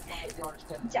 5 yards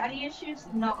down. Daddy issues,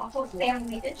 not whole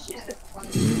family issues.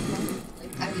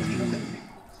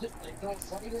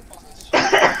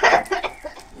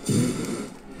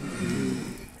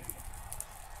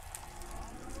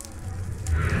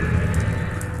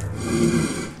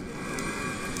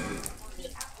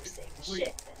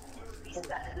 Shit.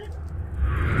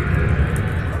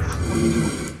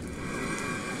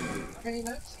 I mean,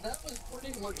 that was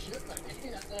pretty legitimate. He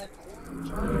had that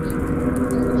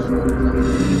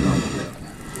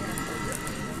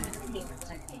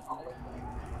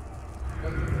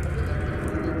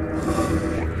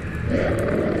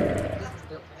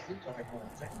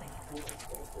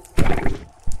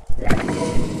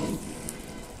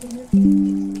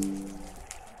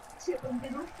to a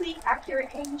biblically accurate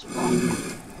hinge ball.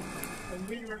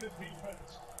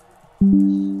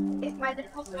 If my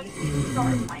nipples want to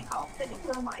start my outfit, who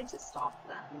am I to stop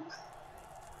them?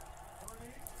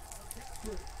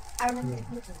 I remember.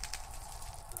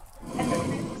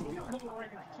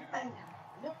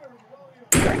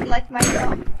 Like my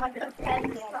dog, under a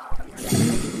pen stop.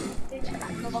 Isn't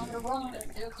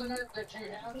it that you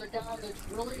have the guy that's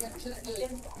really intended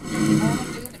in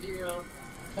here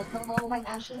to come over and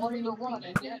play the run,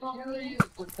 and yet here he is,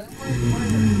 the veteran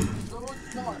player, so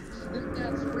smart, scoop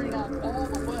that screen out all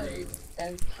the way,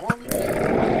 and throw it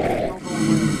down the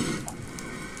field goal.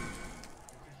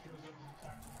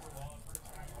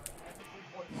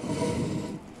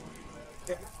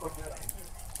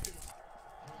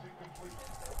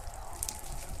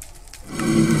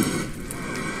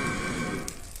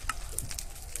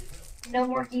 No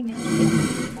more emails.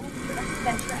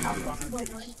 Venture out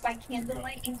by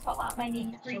candlelight and call out my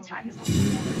name 3 times.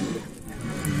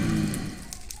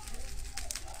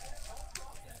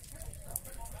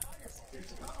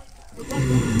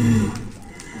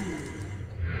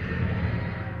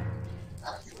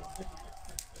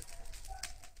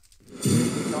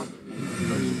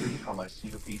 From my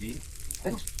COPD.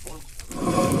 Thanks.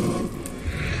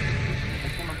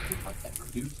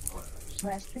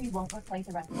 Respiratory won't replace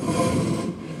a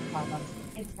respirator problems.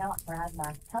 It's not for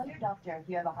asthma. Tell your doctor if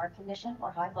you have a heart condition or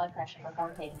high blood pressure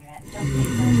before taking it. Don't take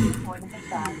medicine more than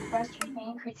prescribed. Respiratory may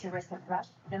increase your risk of thrush,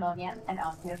 pneumonia, and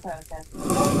osteoporosis.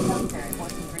 Tell your doctor if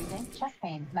worsening breathing, chest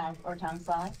pain, mouth or tongue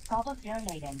swelling, problems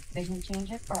urinating, vision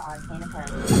changes, or eye pain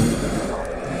occurs.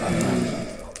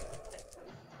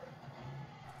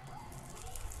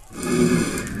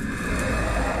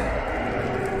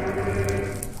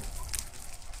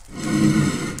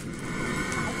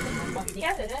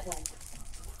 Yeah, did it?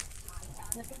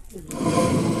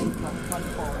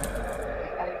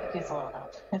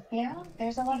 Yeah,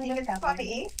 there's a lot of other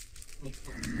companies.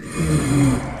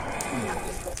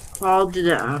 I'll do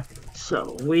that.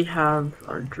 So we have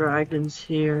our dragons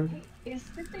here.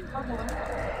 I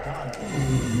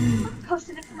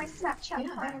posted it to my Snapchat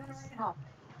friends.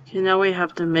 Okay, now we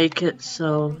have to make it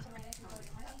so.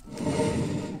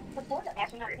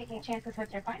 After not taking chances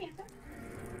with your finances.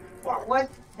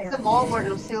 What's the mall where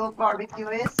Lucille barbecue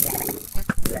is? It's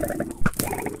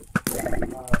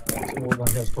the one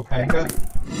that has Topanga.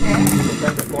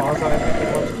 Topanga Plaza, I think it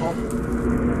was called.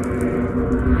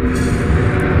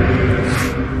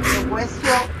 The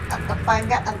Westfield,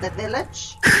 Topanga, and the Village.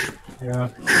 Yeah.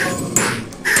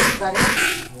 Is that it?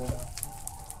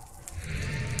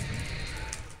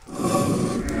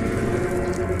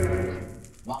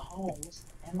 Mahomes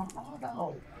and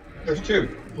Mahado. There's two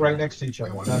right next to each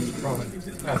other.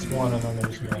 That's one, and then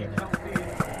there's the other one.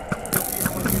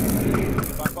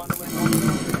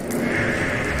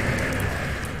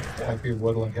 Might be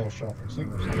Woodland Hill Shopping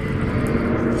Center.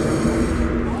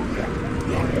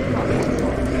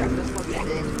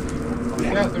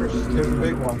 Yeah, there's a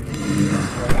big one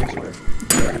right next to it.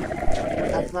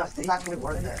 That's not exactly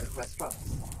where the restaurant is.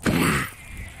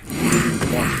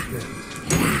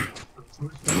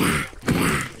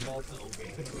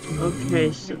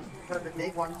 Okay, so The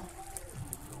big one.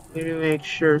 we need to make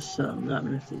sure so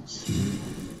none of these.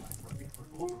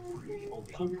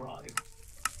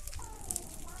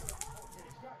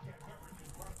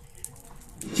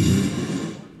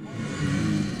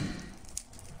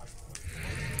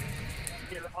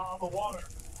 Here on the water.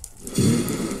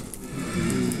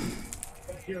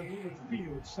 Back here in Lumen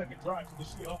Field, second drive for the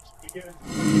Seahawks begins.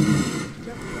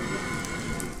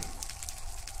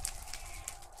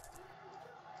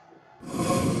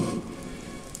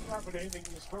 Ending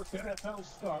his first NFL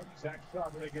start. Zach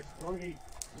Charbonnet gets 3.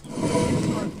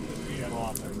 Seattle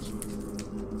offense.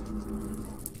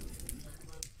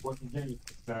 What the game?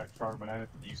 Zach Charbonnet,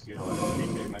 UCLA.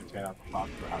 PK Metcalf,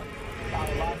 Foxtrot.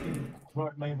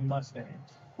 Clark mainly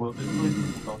Mustangs. Will Disley,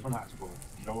 Southern High School.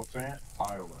 Noah Fant,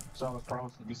 Iowa. Silas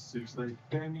Cross, Mississippi State.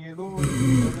 Daniel Lloyd,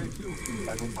 LSU.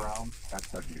 Evan Brown,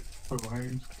 Kentucky. Phil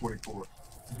Haynes, 24.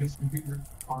 This computer,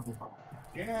 Arkansas.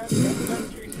 Yeah, that's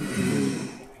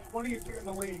Jason. 20th year in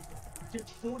the league.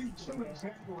 Gets 42 in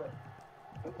January.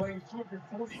 They're playing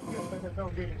 245th NFL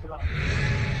game tonight.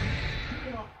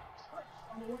 You know,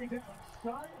 on the way down, shy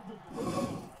of the football.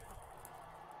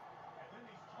 And then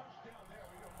he touched down there.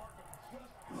 We don't mark him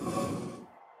just.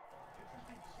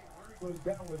 Interesting to see where he goes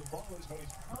down where the ball is when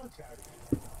he's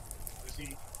contacted. As he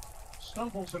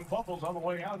stumbles and bubbles on the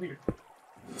way out here.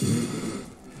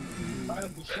 Right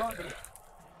of the struggle.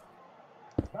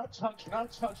 Not touch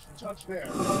there.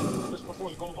 Just before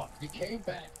the goal line. He came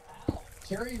back out.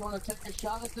 Terry, you want to take a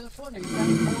shot at this one? He's got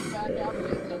to pull back out and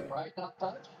get it right, not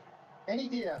touch. And he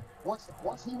did. Once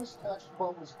he was touched, the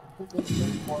ball was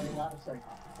completely pouring out of sight.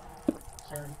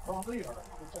 Terry Crowley, our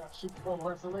Super Bowl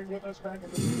referee with us back in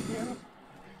the weekend.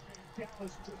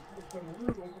 Dallas just with the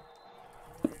room.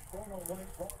 Going on one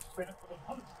ball spent for the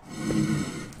punt.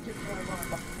 Kick drive on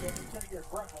by Kenny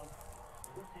Brown.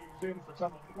 He's in for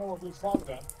some more of his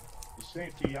father. The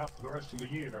safety out for the rest of the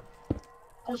year.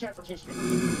 For San Francisco.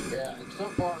 Yeah, and so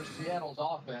far Seattle's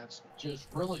offense just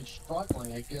really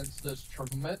struggling against this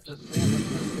tremendous San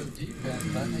Francisco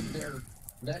defense. I think their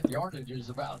net yardage is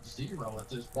about 0 at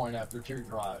this point after 2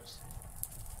 drives.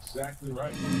 Exactly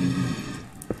right.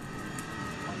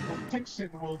 Michael Dixon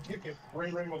will kick it. Ray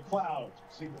McLeod.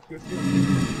 See what's good field.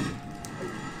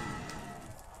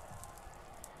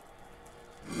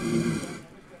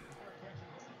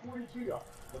 42 yards.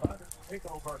 The Niners take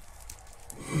over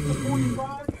the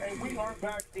 45, and we are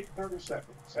back in 30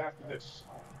 seconds after this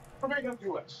from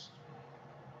AWS.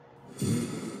 To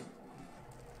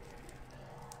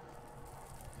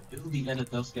build the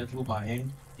NFL schedule by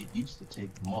hand, it used to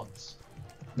take months.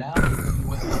 Now,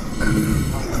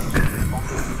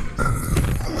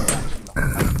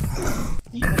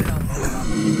 even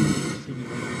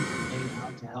how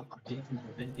to help predict and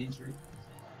prevent injury.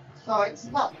 So it's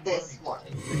not this one.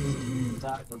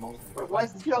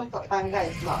 Westfield Topanga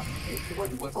is not.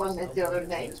 Which one is the other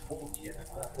name?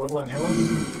 Woodland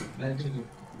Hills?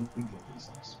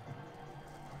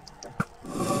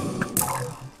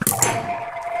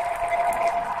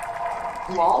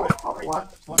 Mall or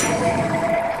what?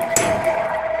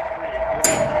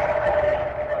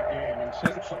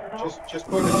 Just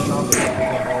put it in chocolate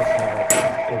and also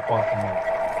full parking lot.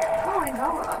 Oh, I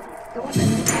know. I'm doing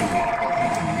it.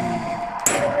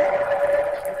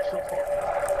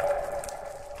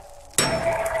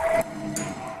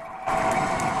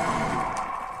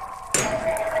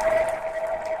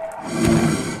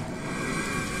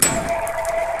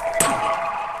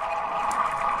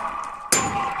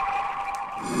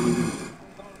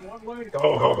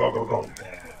 Go.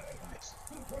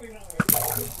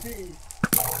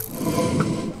 People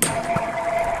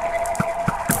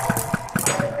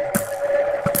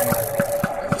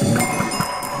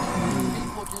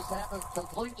just have it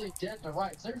completely dead to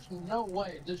rights. There's no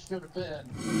way this should have been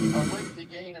a lengthy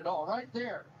gain at all. Right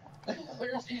there.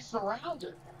 He's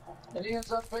surrounded. And he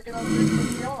ends up picking up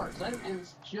 15 yards. That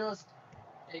is just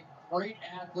a great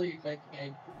athlete making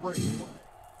a great play.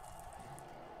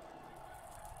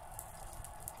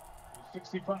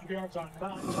 65 yards on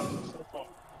 9 touches so far.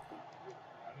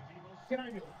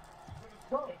 Samuel,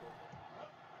 throw it.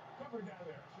 Cover down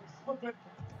there. Flip it.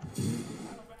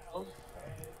 Out of bounds.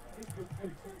 And he's good.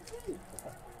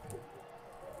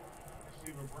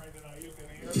 Receiver Brandon Ayuk in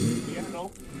the air. Piano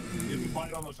didn't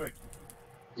bite on the safety.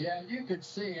 Yeah, you could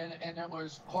see, and it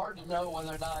was hard to know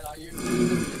whether or not Ayuk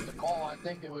did the call. I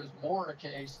think it was more a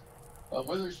case of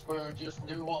Witherspoon just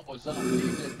knew what was up.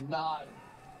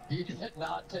 He did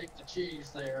not take the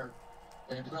cheese there.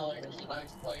 And really, it was a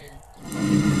nice play.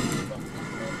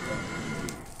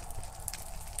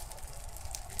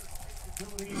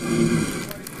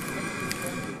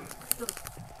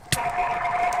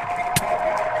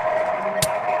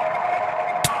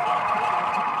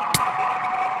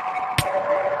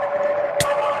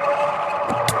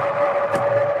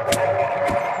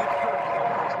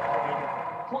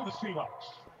 For the Seahawks.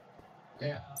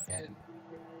 Yeah, and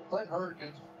Clint Hurd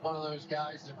is one of those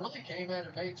guys that really came in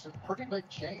and made some pretty big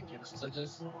changes to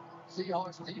this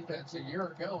Seahawks defense a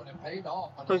year ago, and it paid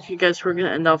off. Okay, guys, we're gonna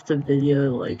end off the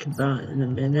video like about in a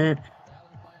minute.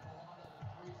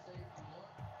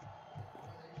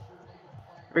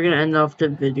 We're gonna end off the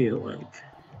video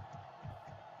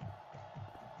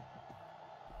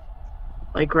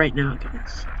like right now,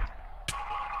 guys.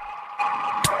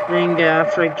 Then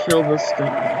after I kill this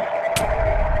guy.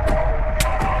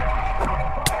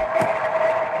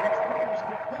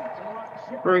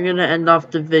 We're gonna end off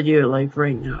the video like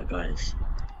right now, guys.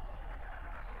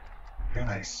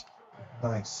 Nice.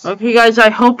 Nice. Okay, guys, I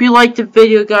hope you liked the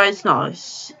video, guys.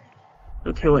 Nice.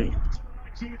 Okay, wait.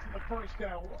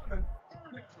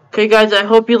 Okay, guys, I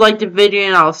hope you liked the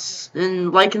video,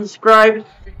 and like and subscribe.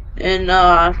 And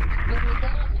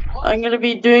I'm gonna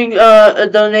be doing a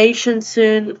donation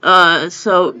soon.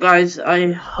 So guys,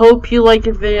 I hope you liked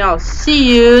the video. I'll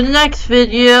see you in the next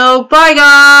video. Bye,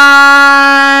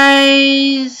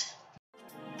 guys.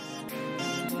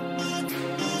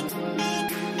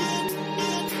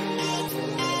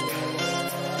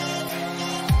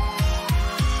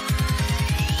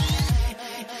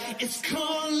 It's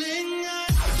cool.